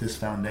box with this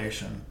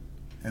foundation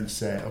and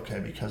say, okay,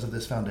 because of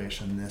this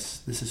foundation,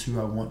 this is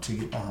who I want to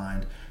get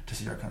behind to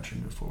see our country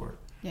move forward.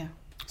 Yeah.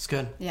 It's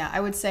good. Yeah, I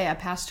would say a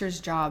pastor's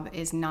job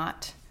is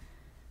not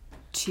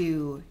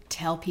to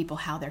tell people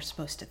how they're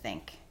supposed to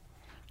think.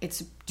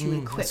 It's to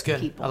equip That's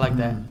good. people. I like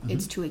that.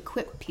 It's to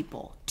equip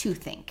people to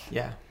think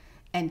Yeah.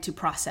 and to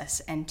process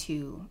and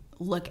to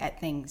look at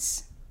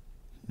things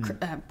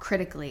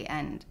critically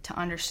and to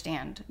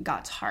understand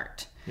God's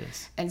heart.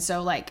 Yes. And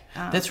so,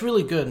 That's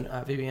really good,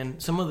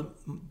 Vivian. Some of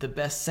the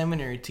best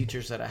seminary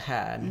teachers that I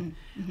had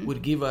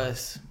would give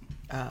us,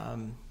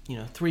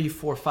 3,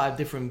 4, 5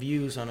 different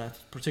views on a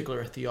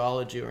particular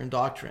theology or in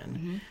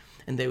doctrine.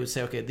 And they would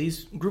say, okay,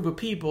 these group of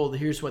people,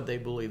 here's what they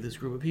believe. This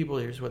group of people,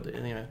 here's what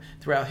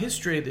throughout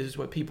history, this is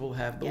what people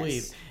have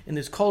believed. Yes. In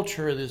this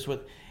culture, this is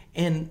what.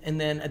 And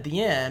then at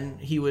the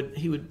end, he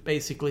would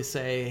basically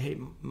say, hey,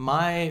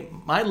 my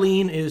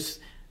lean is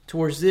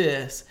towards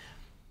this.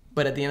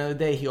 But at the end of the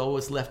day, he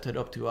always left it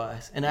up to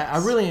us. And I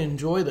really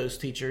enjoy those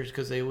teachers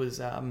because there was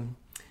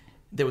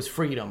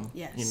freedom,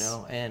 Yes.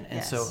 And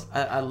Yes. so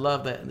I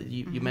love that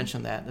you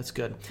mentioned that. That's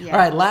good. Yeah. All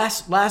right,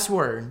 last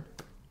word.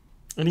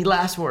 Any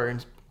last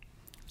words?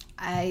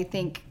 I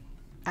think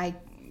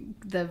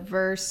the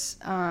verse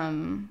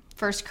 1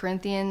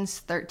 Corinthians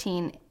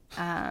 13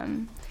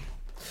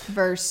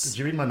 verse. Did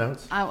you read my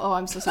notes?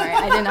 I'm so sorry.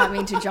 I didn't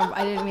mean to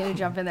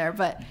jump in there,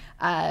 but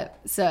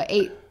so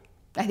 8.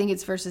 I think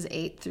it's verses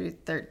 8 through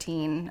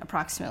 13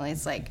 approximately.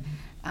 It's like,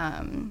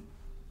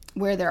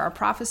 where there are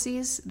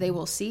prophecies, they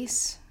will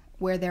cease.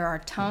 Where there are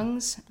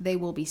tongues, they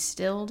will be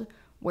stilled.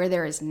 Where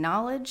there is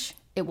knowledge,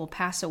 it will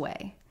pass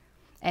away.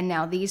 And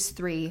now these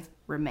 3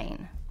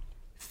 remain: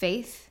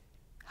 faith,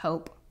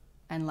 hope,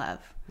 and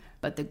love.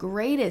 But the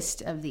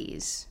greatest of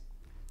these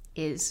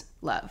is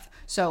love.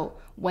 So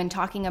when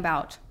talking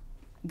about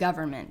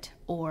government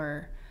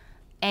or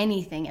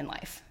anything in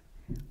life,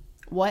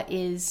 what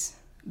is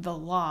the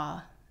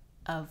law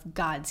of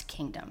God's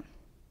kingdom?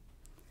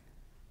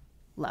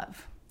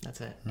 Love.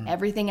 That's it.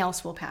 Everything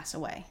else will pass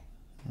away.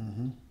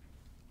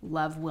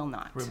 Love will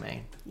not.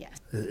 Remain. Yes.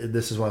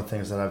 This is one of the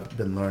things that I've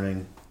been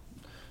learning,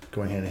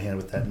 going hand in hand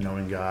with that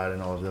knowing God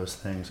and all of those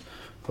things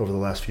over the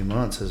last few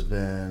months, has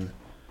been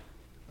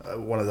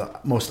one of the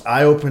most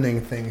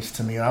eye-opening things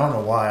to me. I don't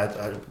know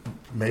why.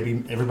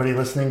 maybe everybody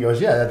listening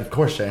goes, yeah, of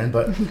course, Shane.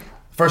 But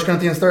 1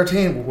 Corinthians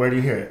 13, where do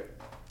you hear it?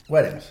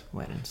 Weddings.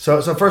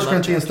 So 1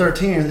 Corinthians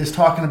 13 is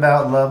talking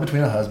about love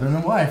between a husband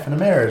and a wife and a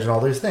marriage and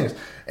all these things.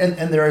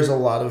 And there is a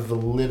lot of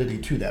validity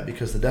to that,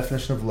 because the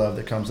definition of love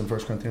that comes in 1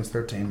 Corinthians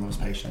 13, love is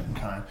patient and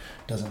kind,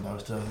 doesn't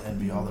boast, doesn't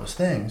envy, all those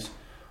things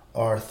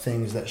are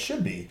things that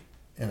should be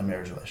in a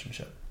marriage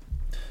relationship.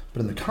 But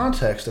in the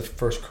context of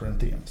 1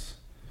 Corinthians,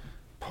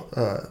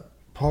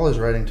 Paul is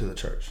writing to the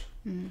church.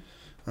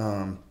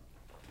 1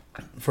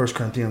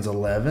 Corinthians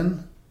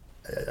 11,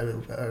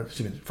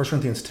 1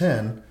 Corinthians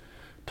 10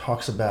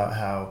 talks about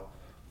how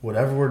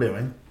whatever we're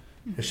doing,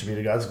 it should be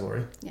to God's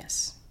glory.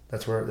 Yes.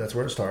 That's where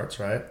it starts,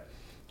 right?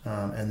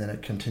 And then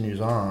it continues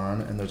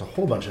on, and there's a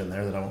whole bunch in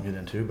there that I won't get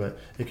into, but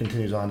it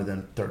continues on to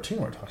then 13,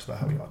 where it talks about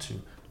how we ought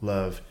to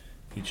love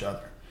each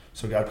other.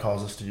 So God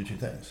calls us to do two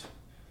things: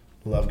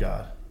 love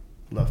God,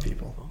 love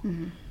people.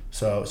 Mm-hmm.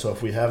 So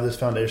if we have this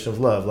foundation of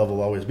love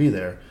will always be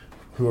there.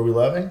 Who are we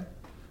loving?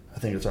 I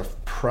think it's our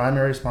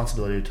primary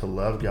responsibility to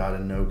love God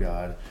and know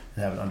God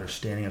and have an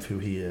understanding of who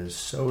He is,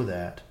 so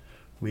that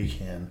we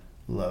can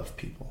love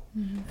people.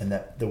 Mm-hmm. And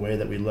that the way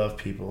that we love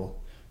people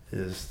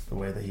is the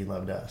way that He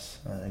loved us.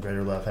 And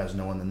greater love has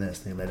no one than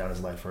this, and He laid down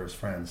His life for His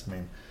friends. I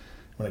mean,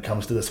 when it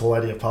comes to this whole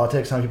idea of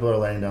politics, how many people are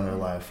laying down their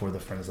life for the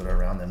friends that are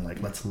around them?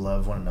 Like, let's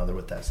love one another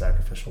with that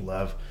sacrificial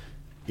love,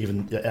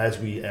 even as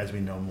we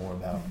know more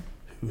about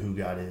who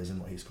God is and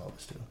what He's called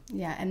us to.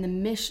 Yeah, and the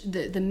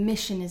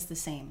mission is the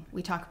same.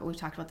 We've talked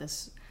about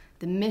this.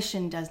 The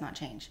mission does not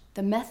change.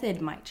 The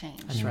method might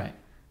change. That's right.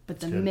 But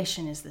the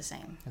mission is the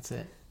same. That's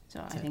it. So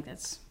I think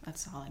that's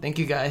solid. Thank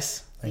you,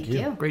 guys. Thank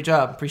you. Great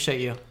job.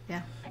 Appreciate you.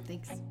 Yeah,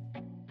 thanks.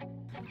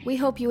 We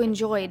hope you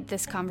enjoyed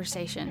this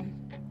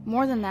conversation.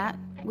 More than that,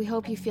 we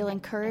hope you feel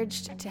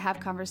encouraged to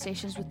have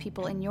conversations with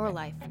people in your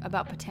life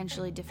about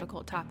potentially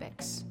difficult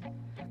topics.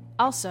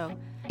 Also,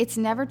 it's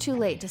never too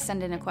late to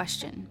send in a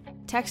question.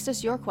 Text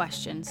us your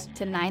questions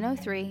to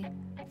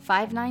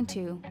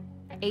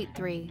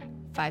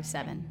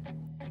 903-592-8357.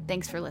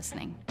 Thanks for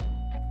listening.